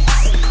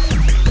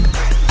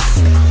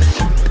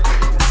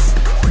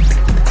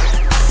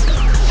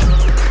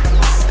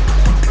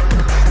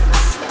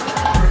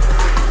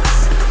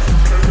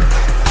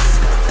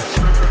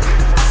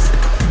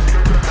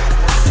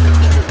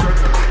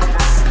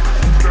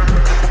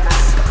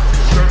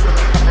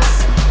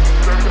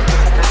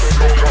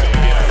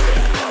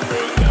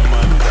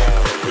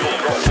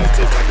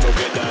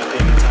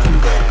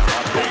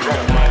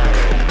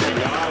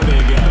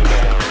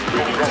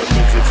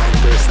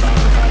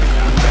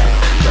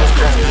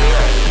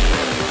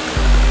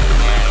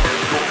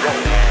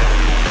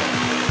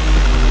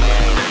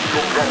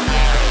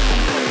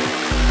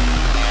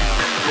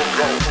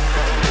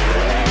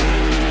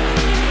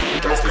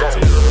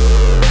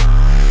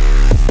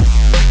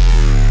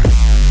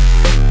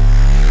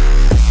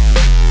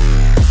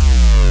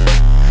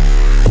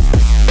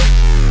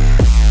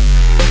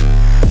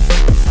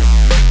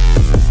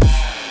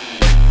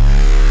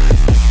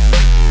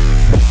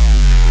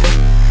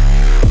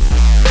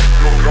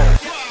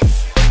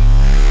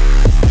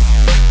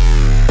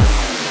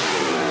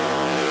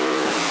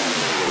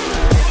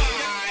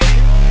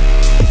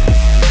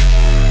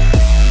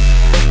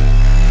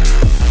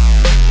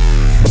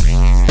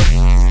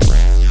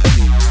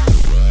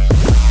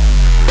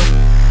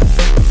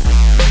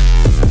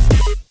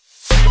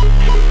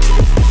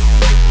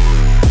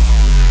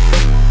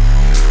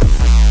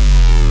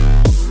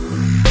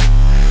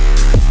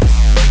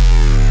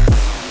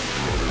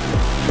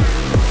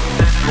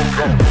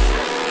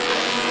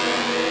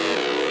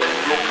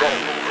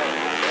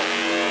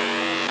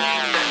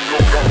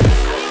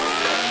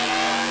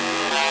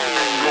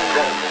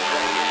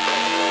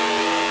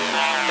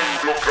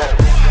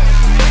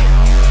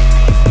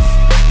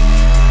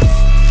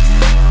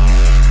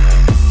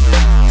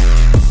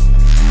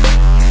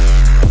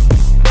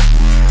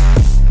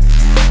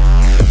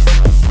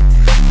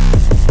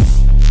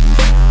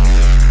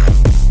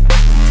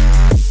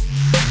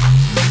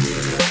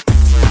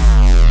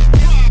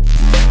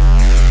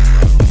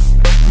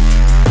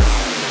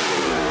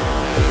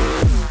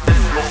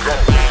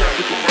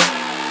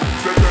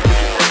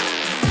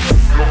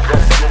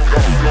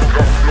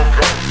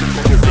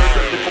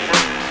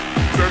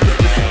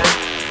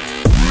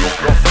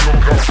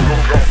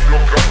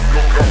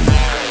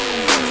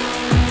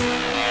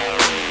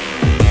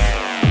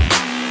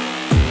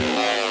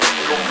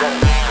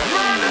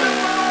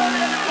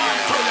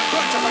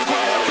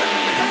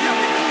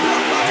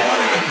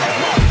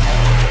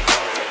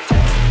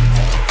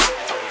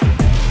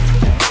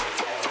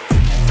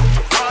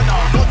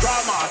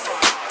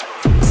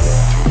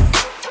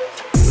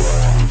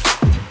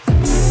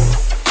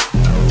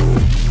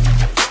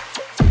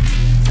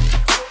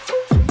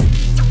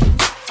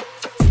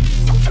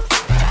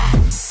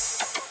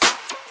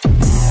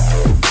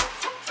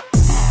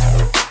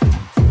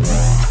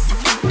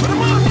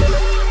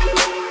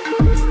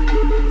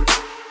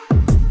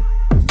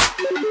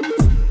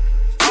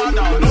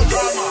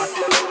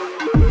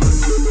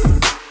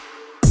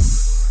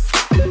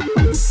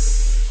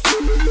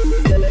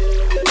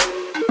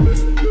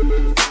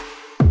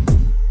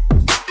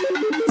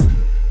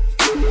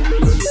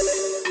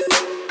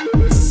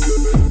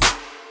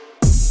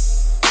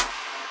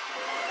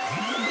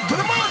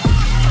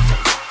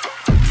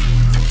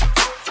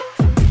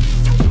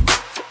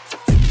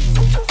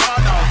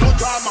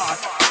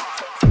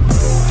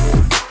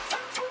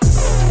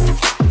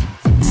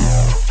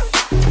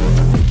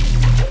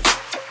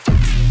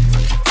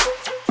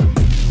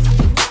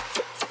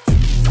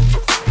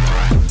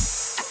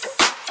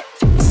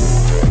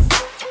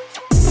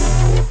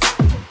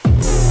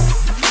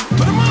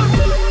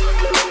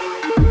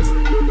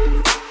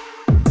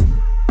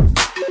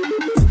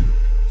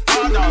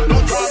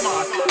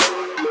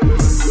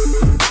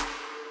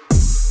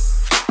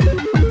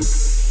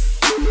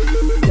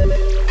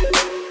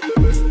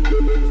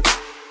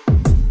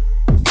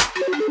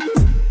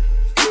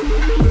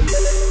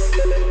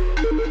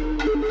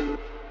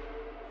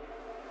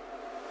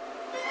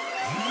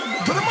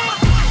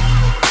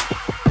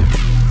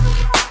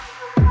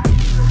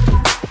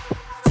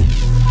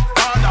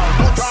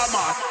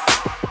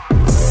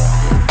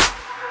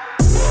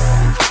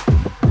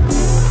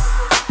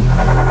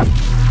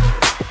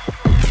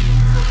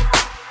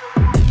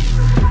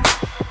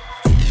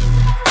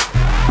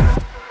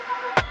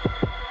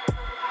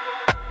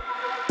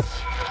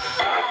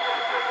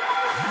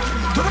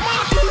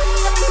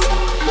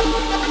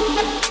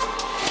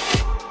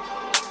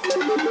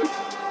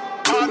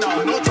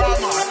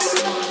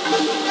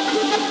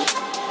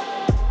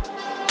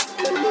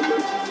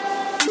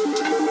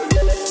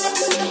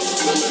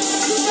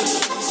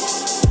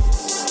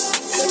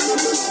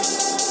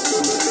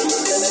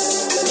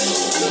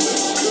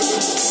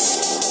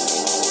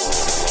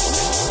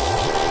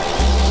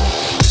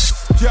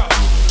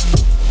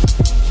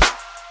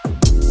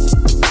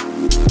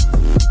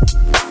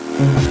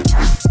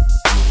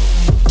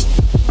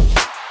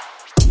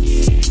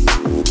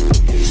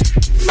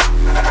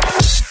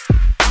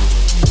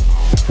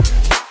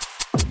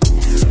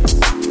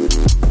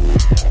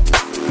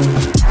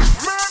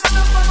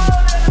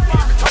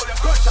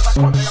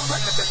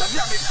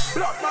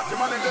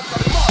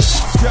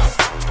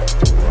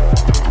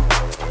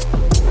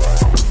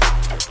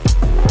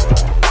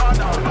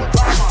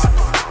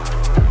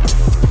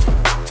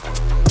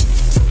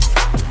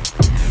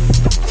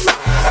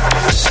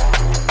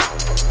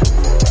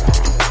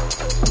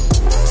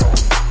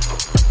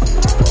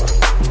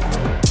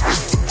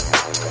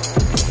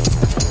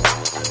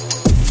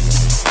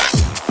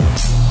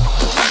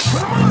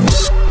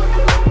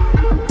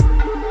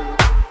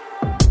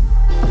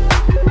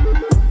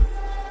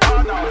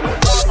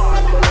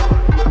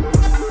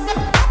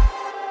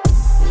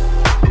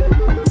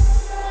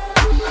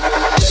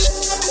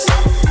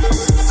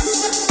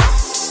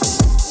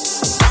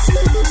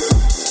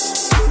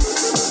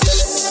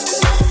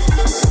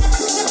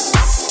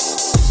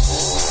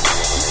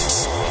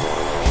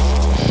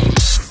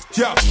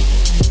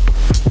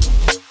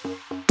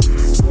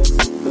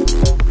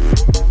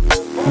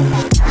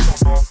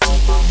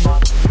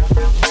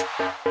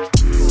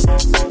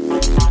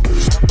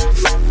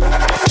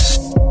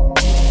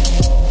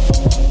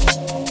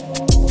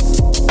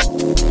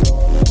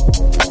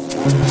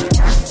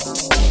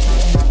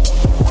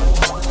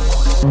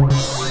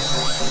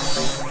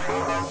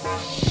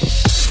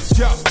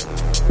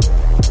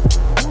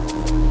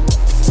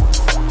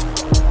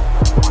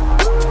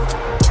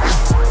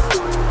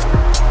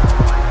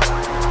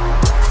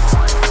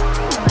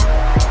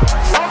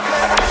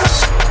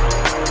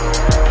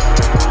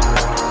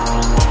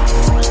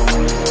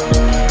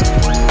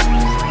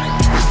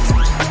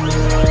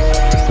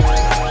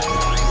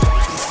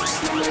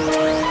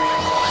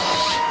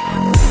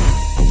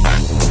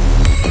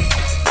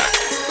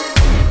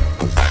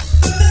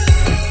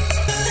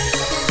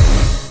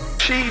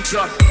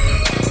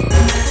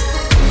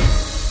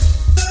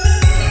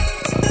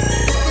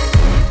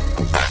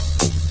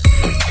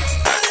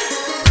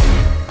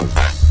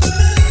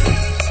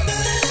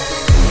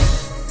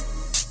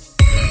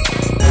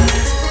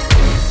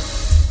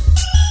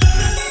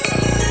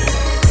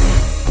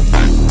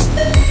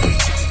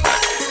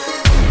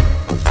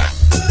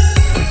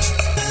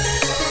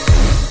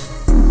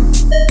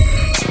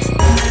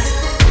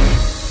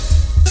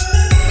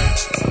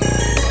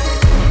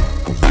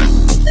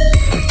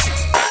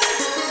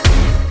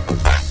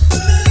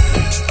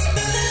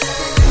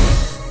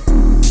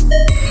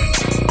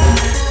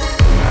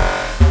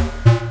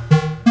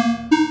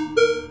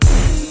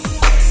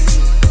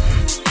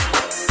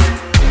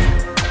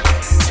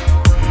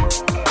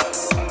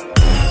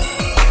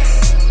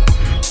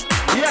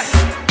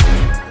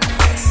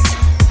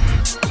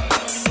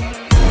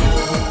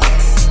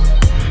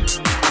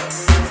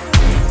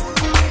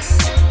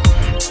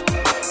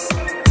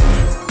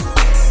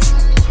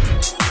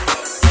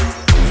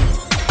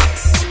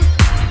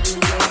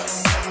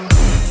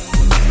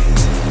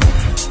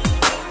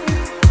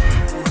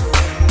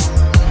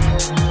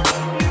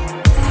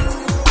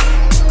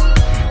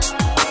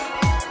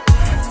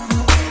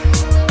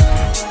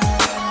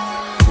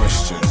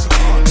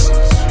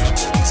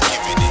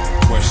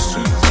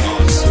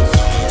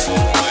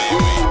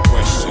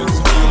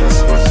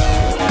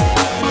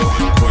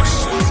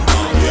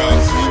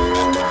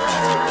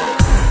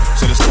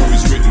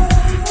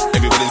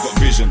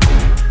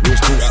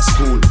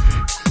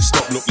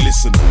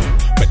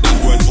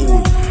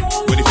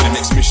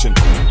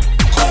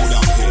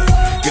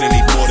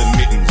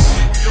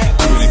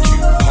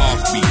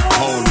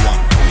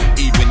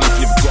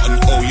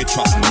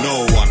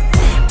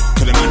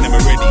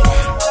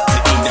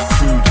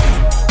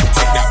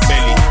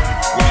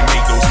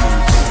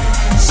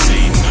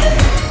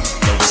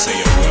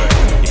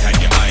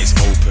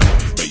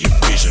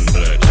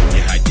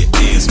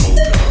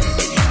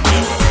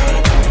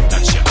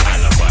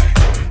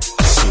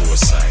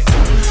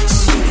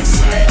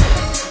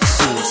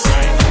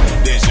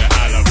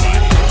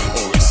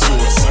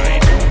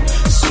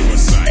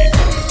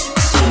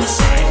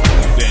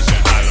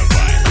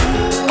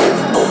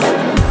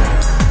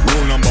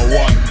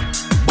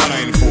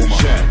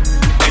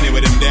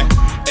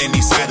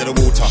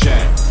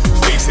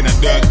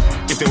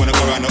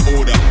 around the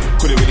order.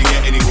 Couldn't really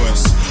get any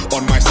worse.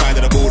 On my side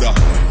of the border.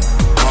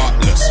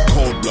 Heartless,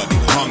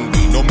 cold-blooded,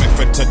 hungry. No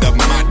method to the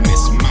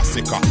madness.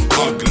 Massacre,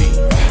 ugly.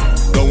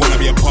 Don't wanna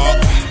be a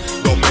part.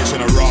 Don't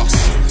mention a Ross.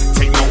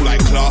 Take no like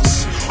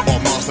class. Or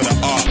master the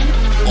art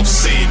of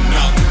saying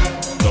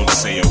nothing. Don't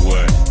say a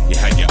word. You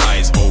had your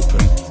eyes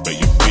open, but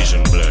your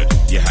vision blurred.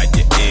 You had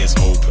your ears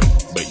open,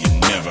 but you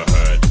never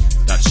heard.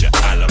 That's your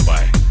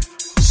alibi.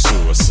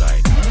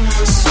 Suicide.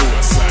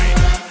 Suicide.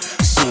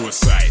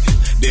 Suicide.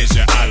 There's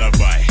your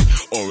alibi.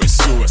 Or it's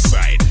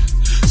suicide.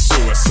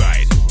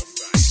 Suicide.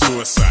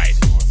 Suicide.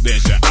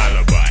 There's your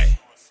alibi.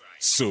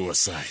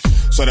 Suicide.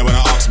 So they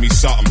wanna ask me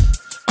something,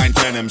 I ain't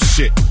telling them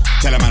shit.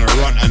 Tell them I'm to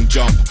run and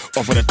jump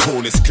off of the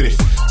tallest cliff.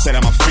 Said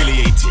I'm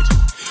affiliated,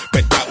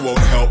 but that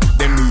won't help.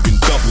 They're moving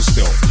double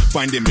stealth,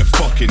 finding your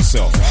fucking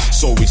self.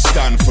 So we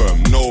stand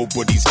firm,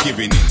 nobody's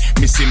giving in.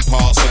 Missing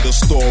parts of the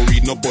story,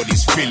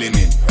 nobody's filling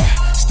in.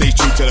 Stay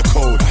true to the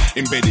code,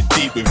 embedded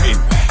deep within.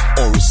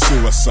 Or it's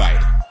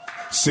suicide,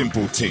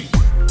 simple thing.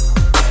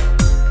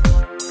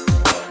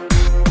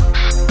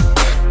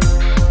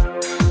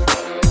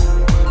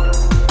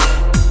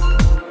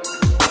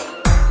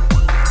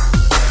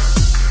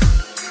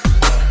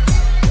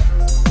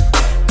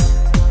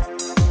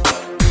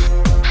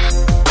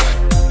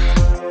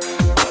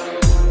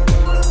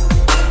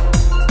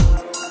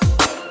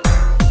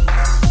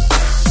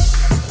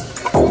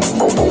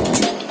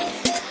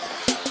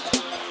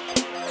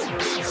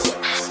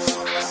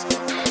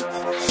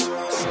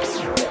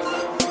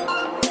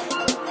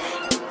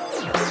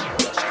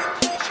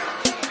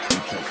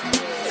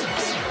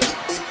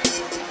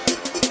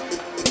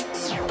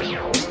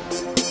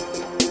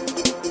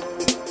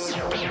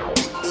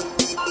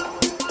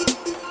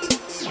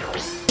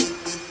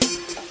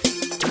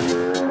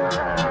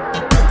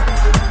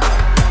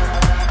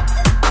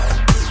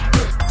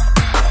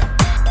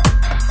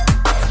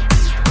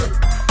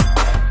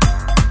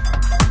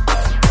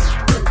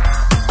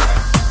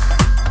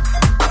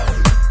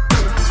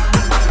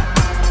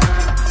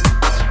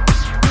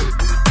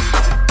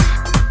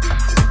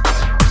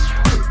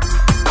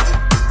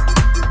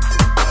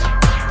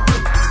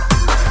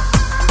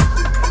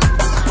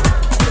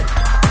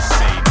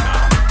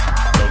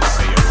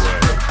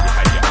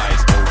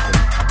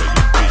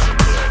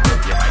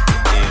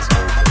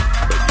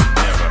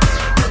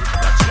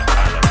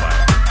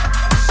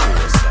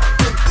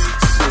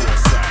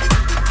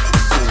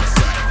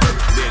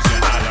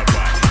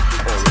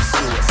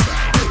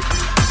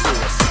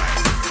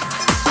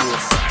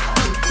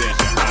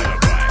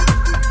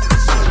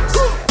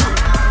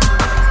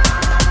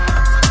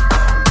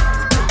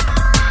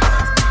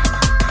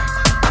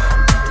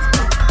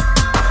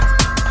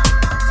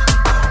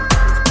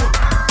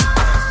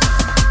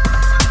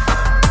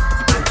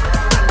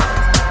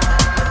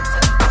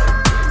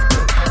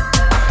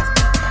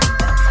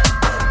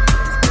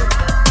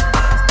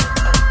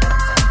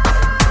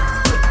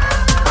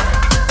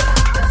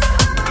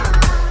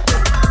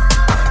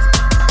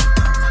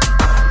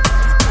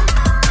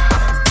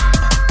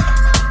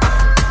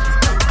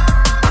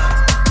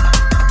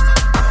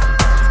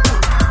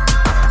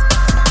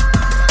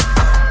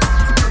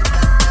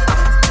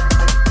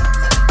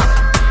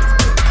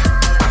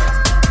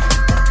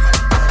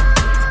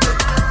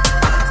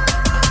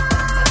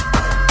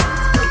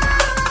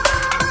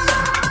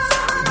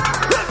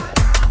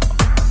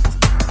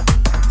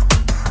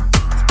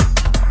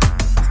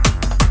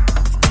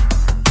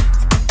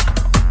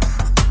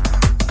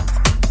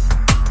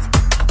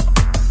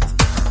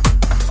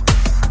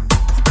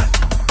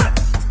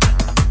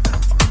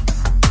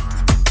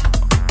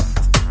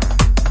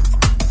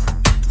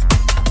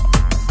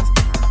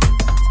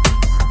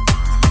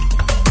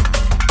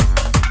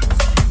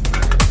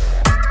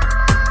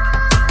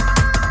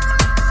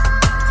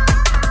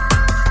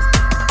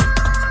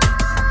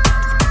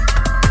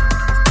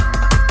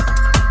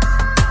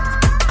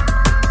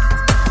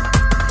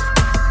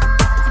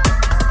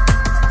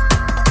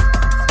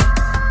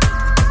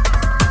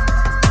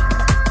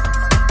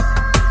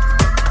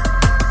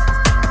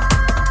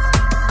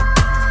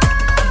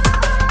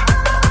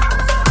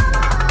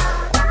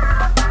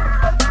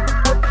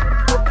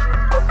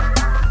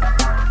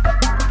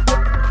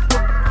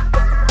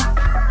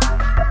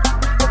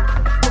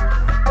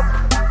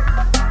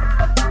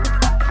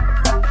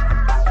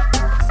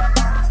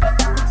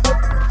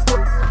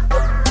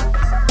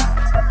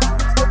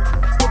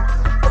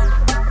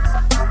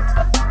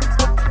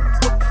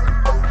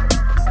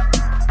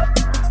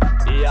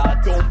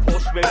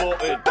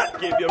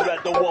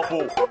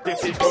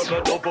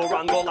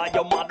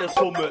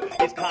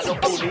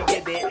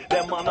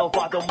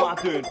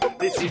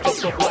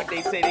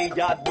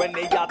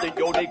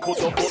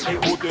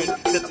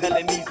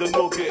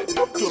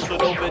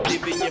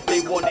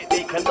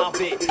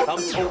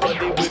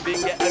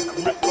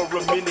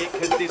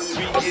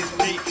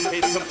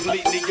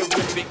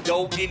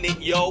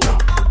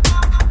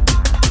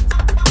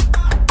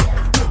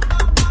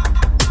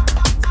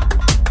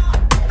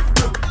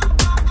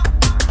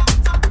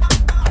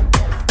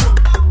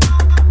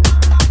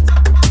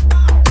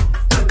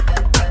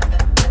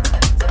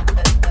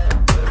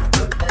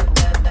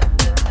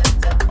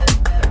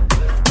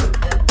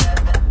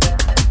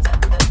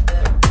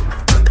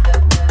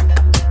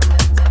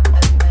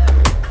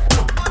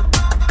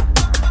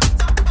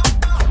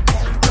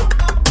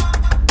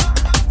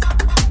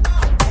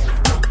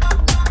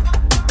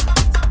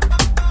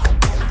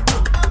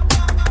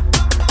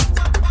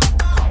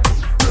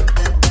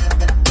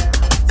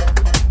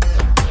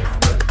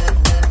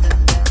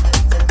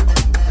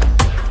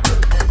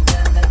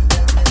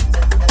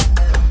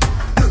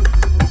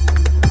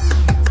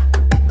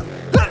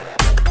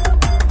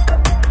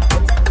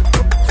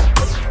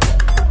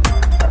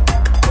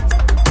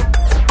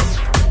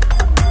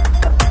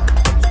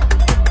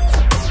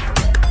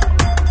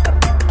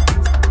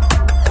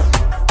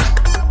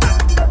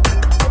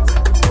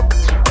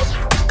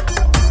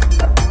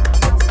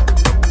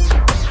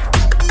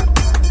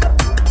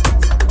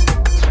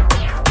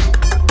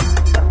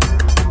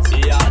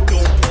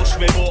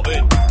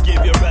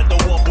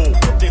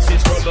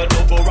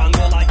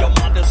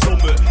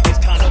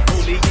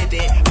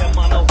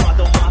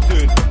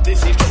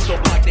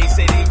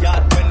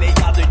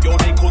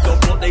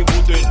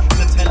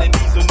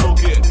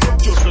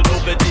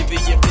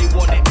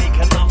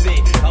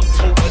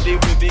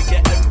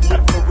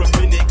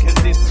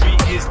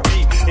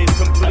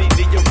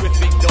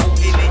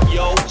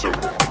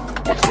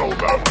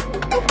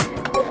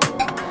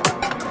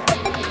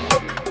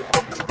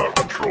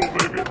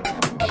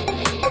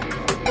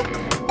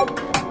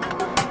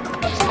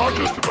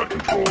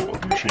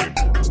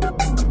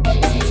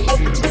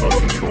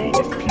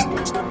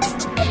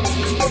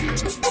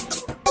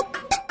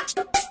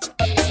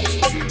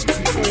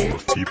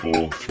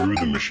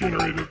 drilling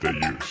machinery that they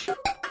use.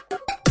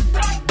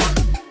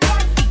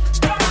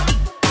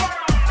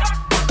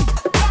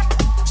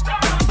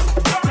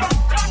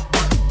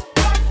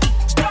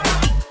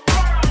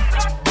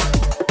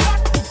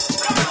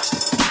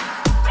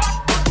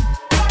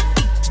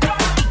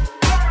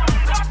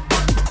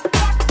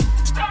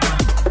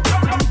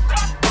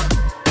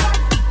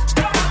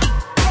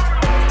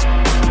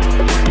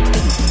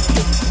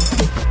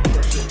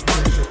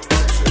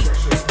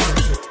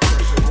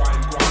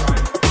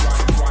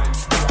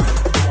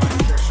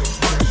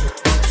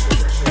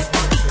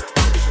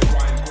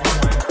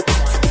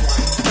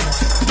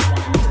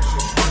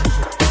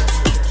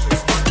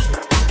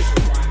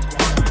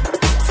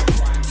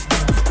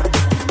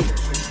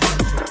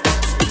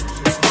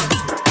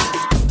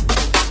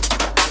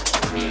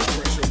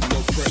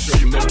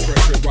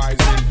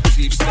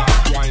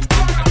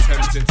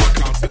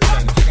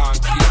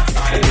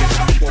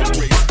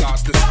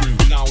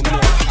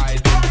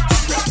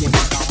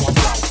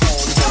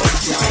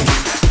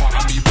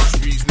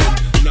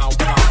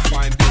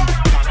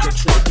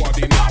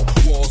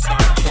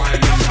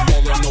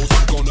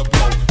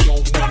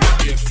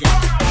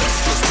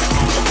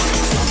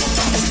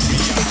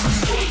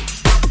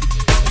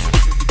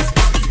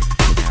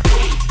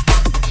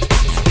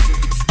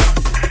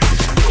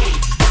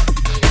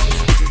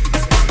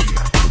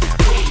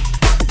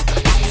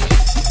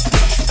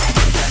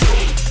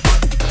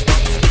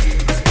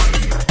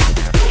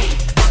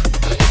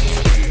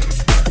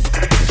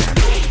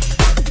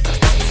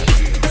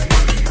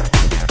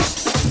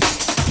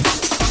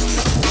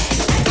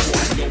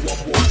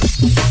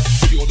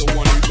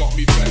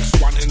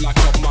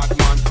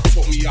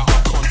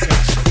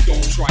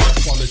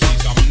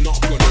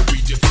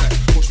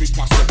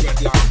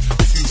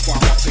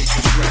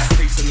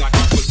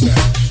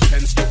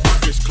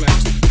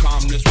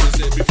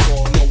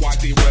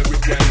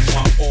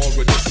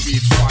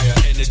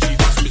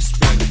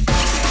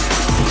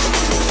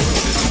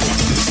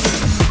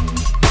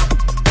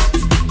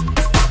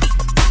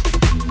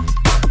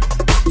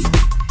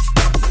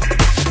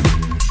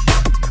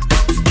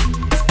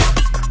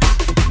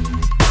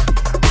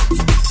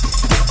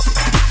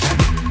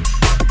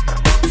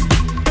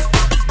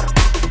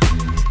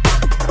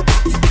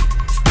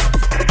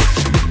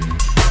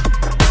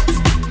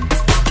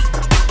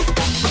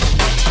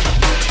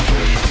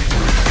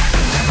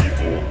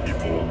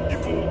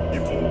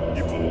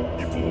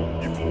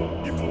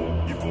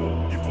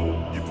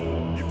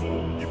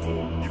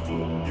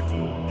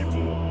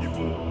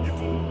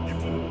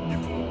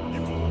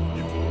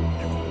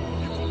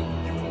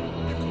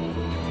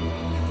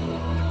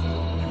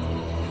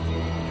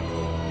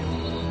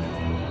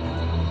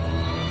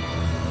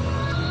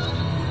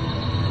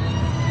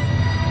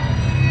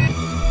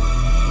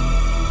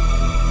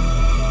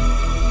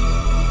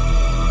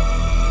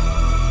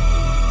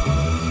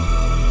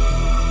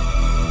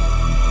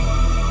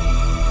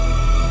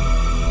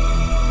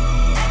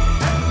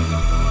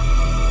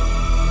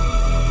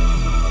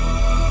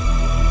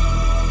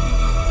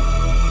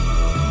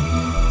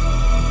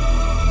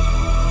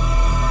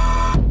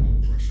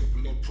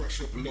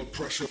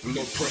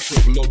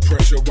 Blood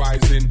pressure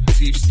rising,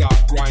 teeth start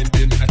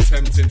grinding,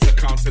 attempting to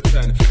counter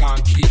 10,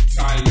 can't keep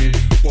timing.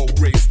 Boat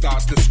race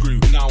starts to screw,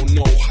 now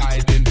no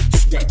hiding.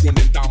 Sweat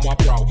running down my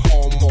brow,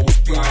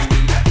 almost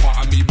blinding.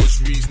 Part of me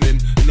was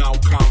reasoning, now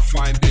can't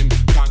find him.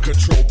 Can't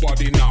control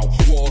body now,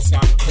 walls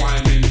I'm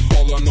climbing.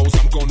 All I know is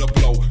I'm gonna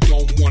blow,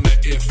 don't wanna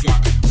hear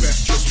facts.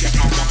 Best just get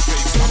out my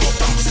face, I'm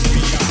about to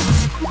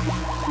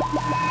react.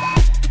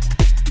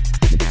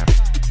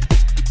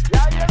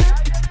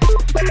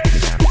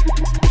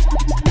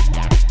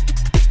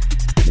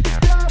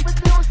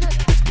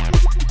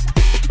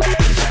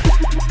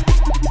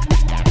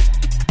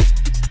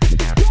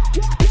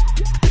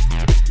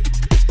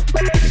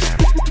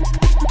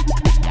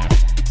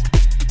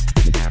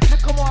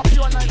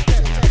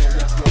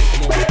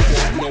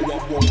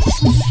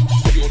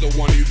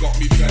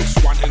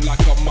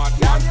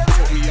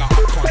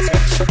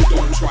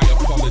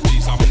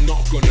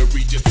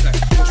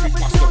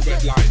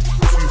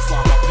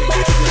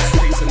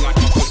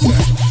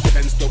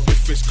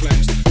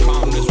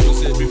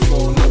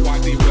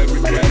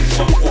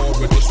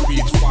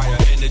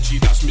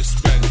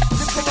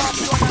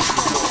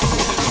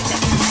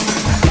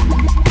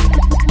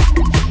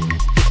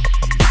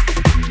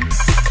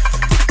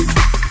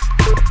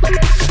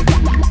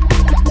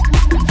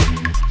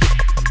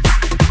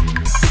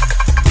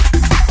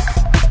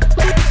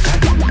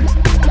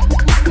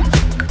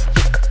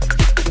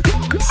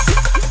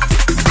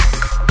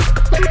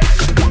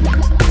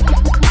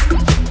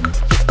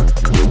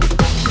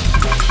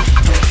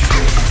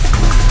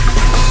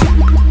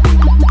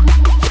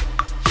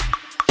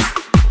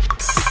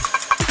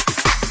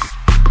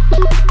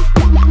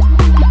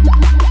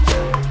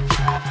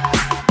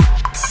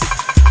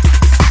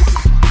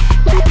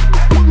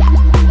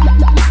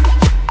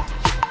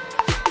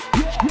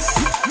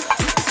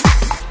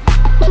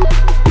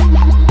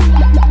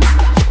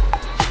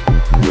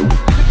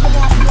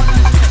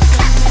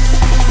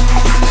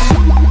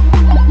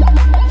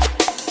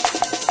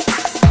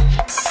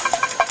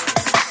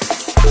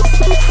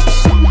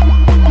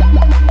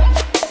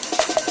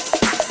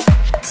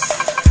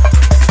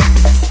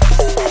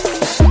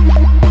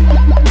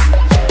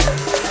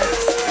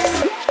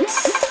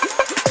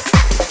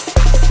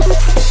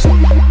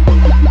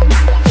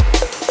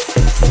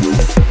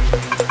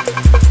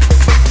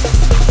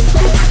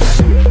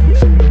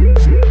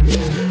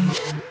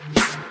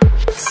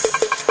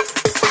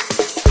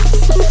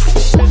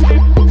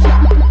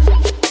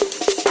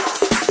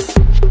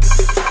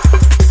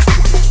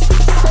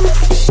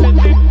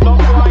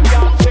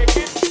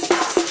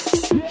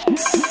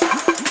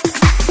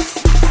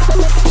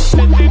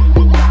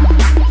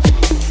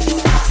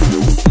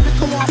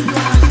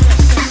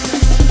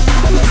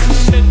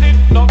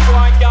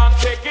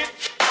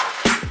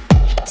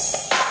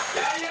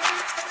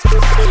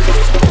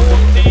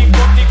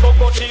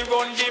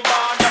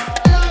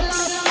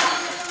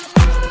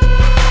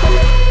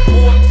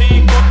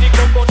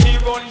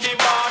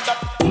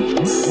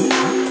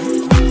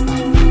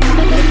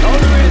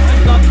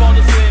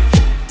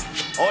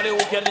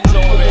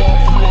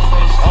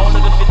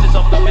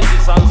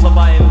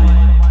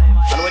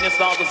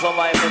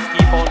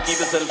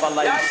 yourself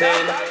alive,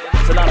 saying,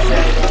 so that's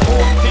it.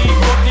 Boom, tea,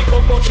 cutty,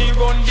 cocotti,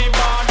 run the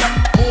band.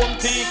 Boom,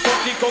 tea,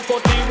 cutty,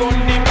 cocotti, run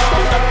the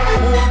band.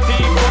 Boom,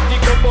 tea, cutty,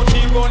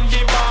 cocotti, run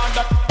the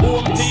band.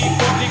 Boom, tea,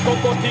 cutty,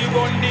 cocotti,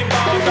 run the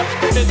band.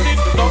 This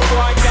is no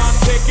boy can't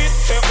take it.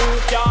 Say who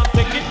can't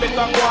take it,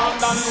 better go on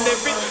and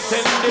live it.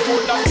 Tell the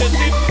world that this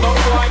is no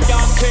boy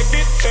can't take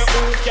it. Say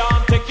who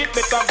can't take it,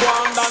 better go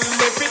on and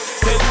live it.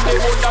 Tell the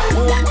world that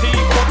boom, tea,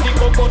 cutty,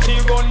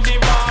 cocotti, run the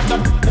band.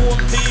 Boom,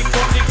 tea,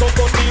 cutty,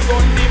 cocotti,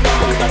 run the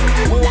band.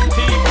 Boom,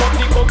 tea,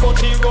 cutty,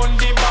 cocotti, run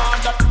the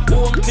band.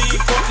 Boom, tea,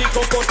 cutty,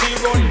 cocotti,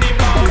 run the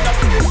band.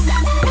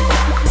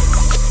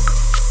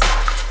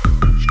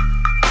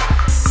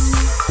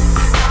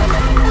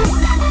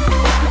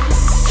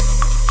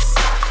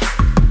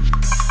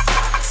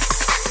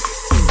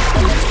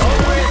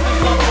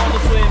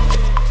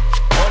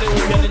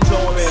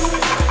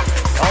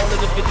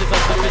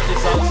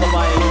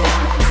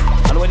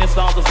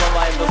 Start to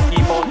survive, just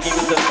keep on, keep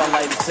yourself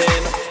alive,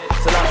 saying,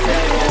 so that's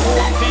it.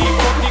 Boom, tea,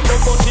 cutty,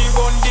 cocotti,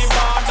 run the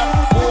band.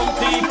 Boom,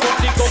 tea,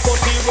 cutty,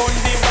 cocotti, run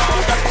the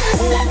band.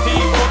 Boom, tea,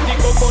 cutty,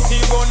 cocotti,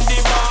 run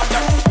the band.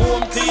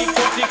 Boom, tea,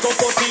 cutty,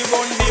 cocotti,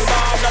 run the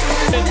band.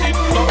 This is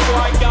no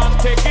boy can't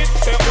take it.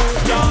 Say who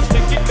can't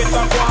take it,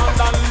 better go on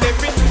and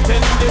live it.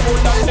 Tell the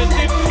world that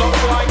this is no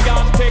boy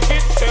can't take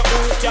it. Say who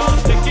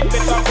can't take it,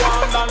 better go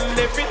on and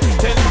live it.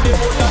 Tell the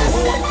world that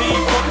boom, tea,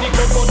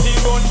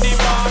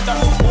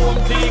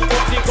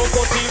 cutty,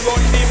 cocotti,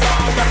 run the band. Boom, tea, cutty, cocotti, run the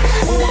band.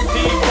 Boom,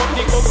 tea,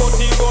 cutty,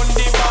 cocotti, run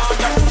the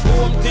band.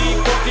 Boom, tea,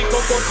 cutty,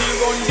 cocotti,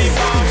 run the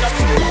band.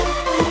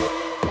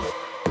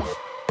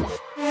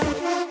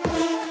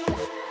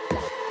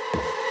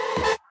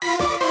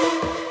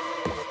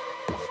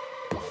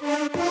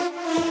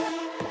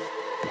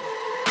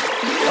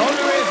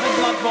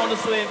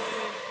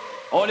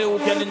 Only who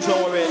can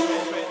enjoy it.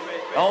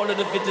 Only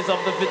the fittest of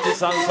the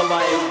fittest and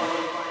survive.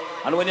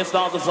 And when you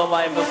start to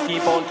survive, just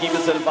keep on, keep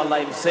yourself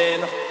alive.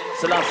 Saying,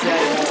 so that's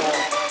it.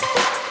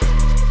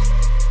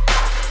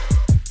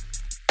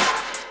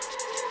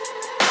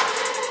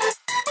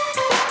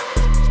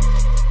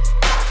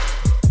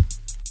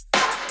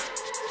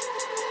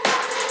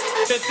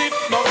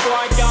 No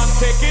boy can't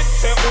take it.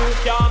 Say who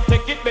can't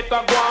take it,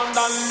 better go on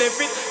and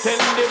live it. Tell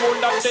the world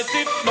that that's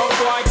it. No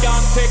boy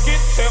can't take it.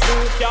 Say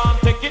who can't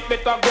take it,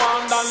 better go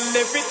on and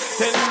live it.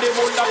 Tell the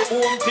world that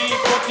boom, tea,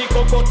 cutty,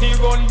 cocotti,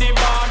 run the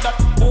band.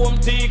 Boom,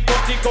 tea,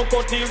 cutty,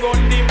 cocotti,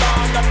 run the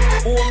band.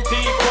 Boom,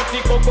 tea,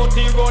 cutty,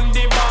 cocotti, run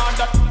the band.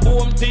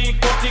 Boom, tea,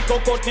 cutty,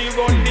 cocotti,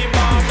 run the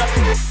band.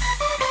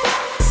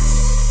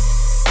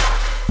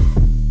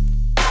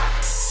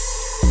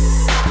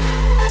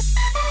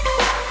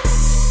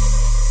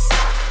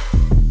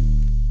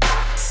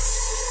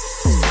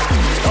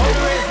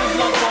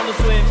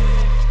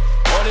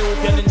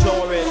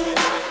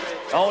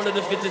 Only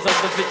the fittest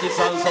of the fittest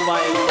and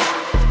survive.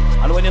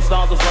 And when you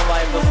start to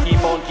survive, just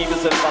keep on, keep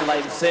yourself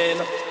alive. Saying,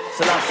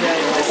 so that's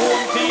it.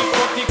 Boom, tea,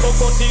 cutty,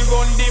 cocotti,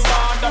 run the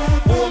band.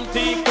 Boom,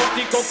 tea,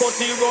 cutty,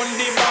 cocotti, run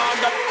the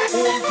band.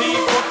 Boom, tea,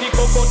 cutty,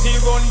 cocotti,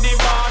 run the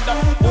band.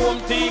 Boom,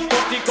 tea,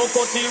 cutty,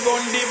 cocotti,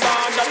 run the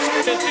band.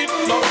 That's it,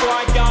 no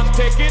boy can't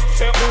take it.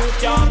 Say who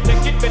can't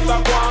take it,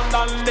 better go on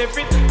and live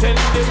it. Tell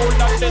the world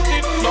that that's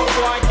it, no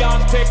boy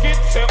can't take it.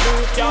 Say who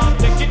can't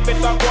take it,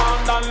 better go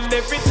on and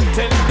live it.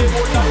 Tell the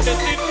world that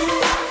that's it.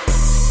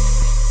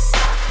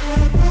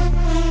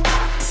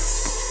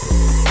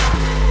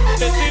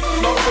 That's it,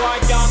 no boy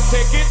can't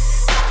take it.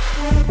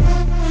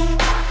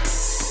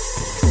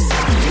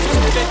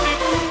 That's it.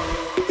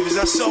 If it's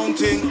a sound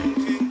thing,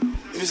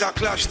 if it's a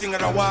clash thing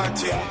and a war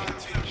thing,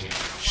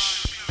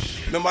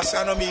 remember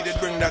say no me did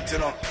bring that, you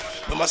know.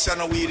 Remember say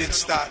no we did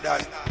start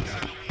that.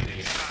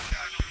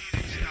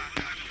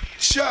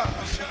 Sure.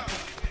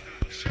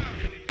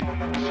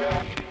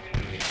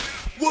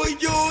 Boy,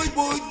 yo,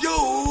 boy.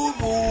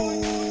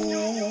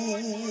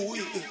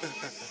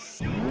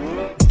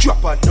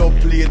 Drop a dub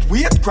plate,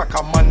 wait, crack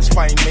a man's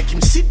spine, make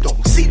him sit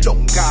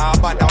down, car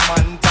bad a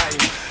man time.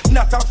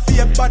 Not a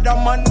fear bad a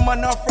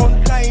man a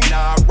front line.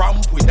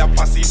 Ramp with a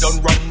fussy,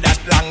 don't run that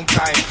long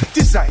time.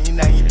 Design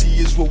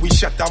ideas where we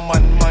shut a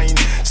man mind.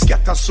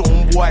 Scatter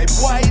some boy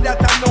that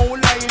a no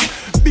line.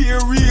 Be a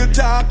real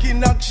talk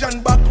in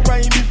action, back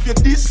rhyme. If you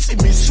this see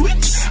me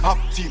switch,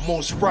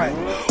 Optimus Prime.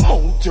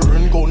 Mount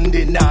turn gun,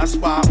 they not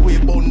spark, we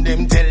bun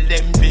them, tell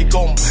them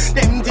become.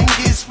 Them think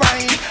is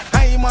fine.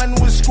 I man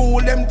with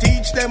school, them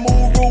teach them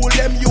who rule,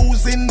 them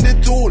using the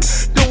tool.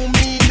 Don't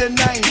mean the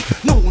nine,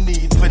 no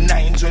need for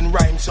nines when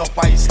rhymes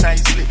suffice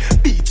nicely.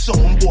 Beat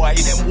some boy,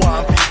 them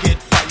want to get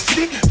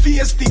feisty.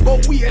 Feisty,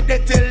 but we they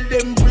tell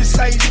them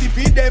precisely.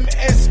 For them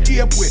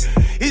escape with,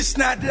 it's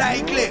not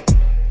likely.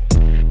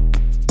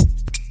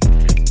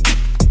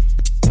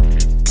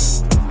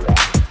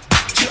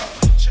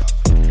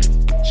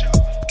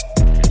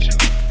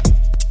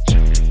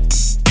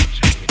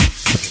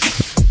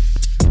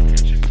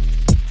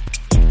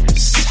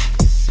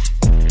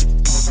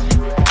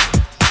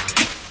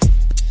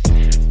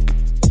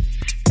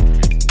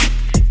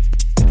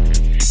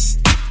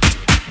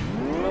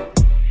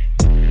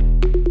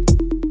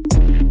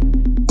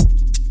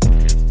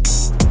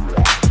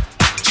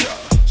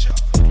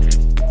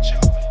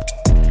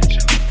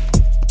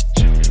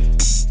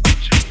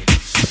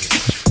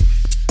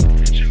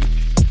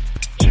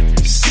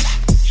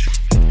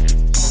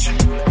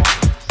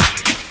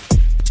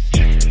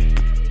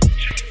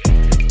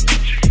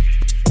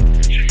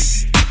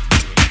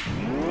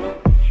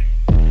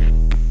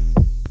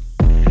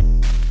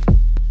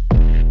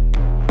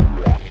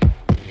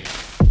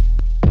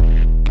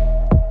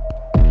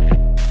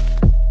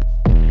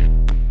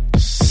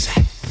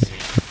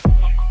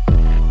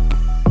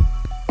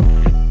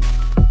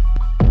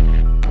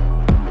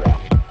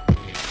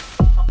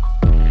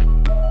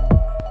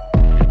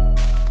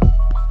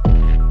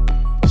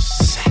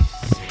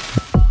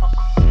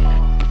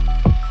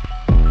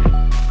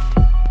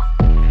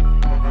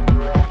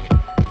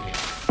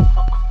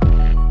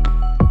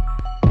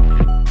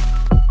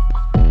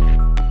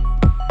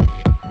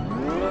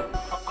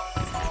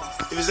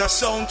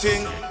 sound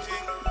thing.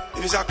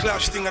 If it's a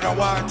clash thing and a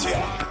war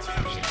thing.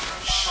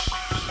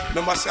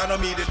 Remember say I know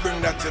me did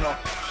bring that, you know.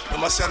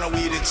 Remember say I know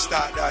we did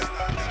start that.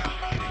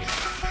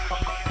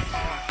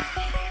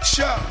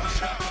 Sure.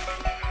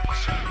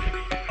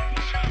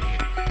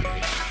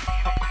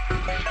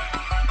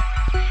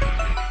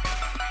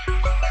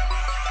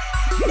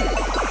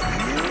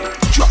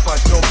 Drop a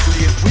dub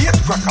plate, wait,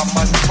 crack a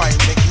man fine.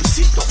 Make you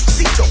sit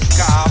up,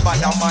 car,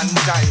 bad a man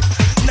time.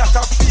 Not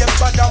a fear,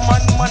 bad a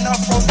man a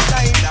front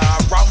line.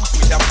 Ramp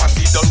with a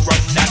party, don't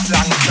run that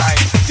long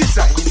time.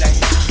 Design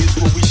ideas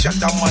where we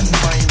shut a man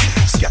mind.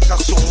 Scatter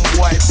some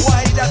boy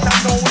that I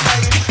know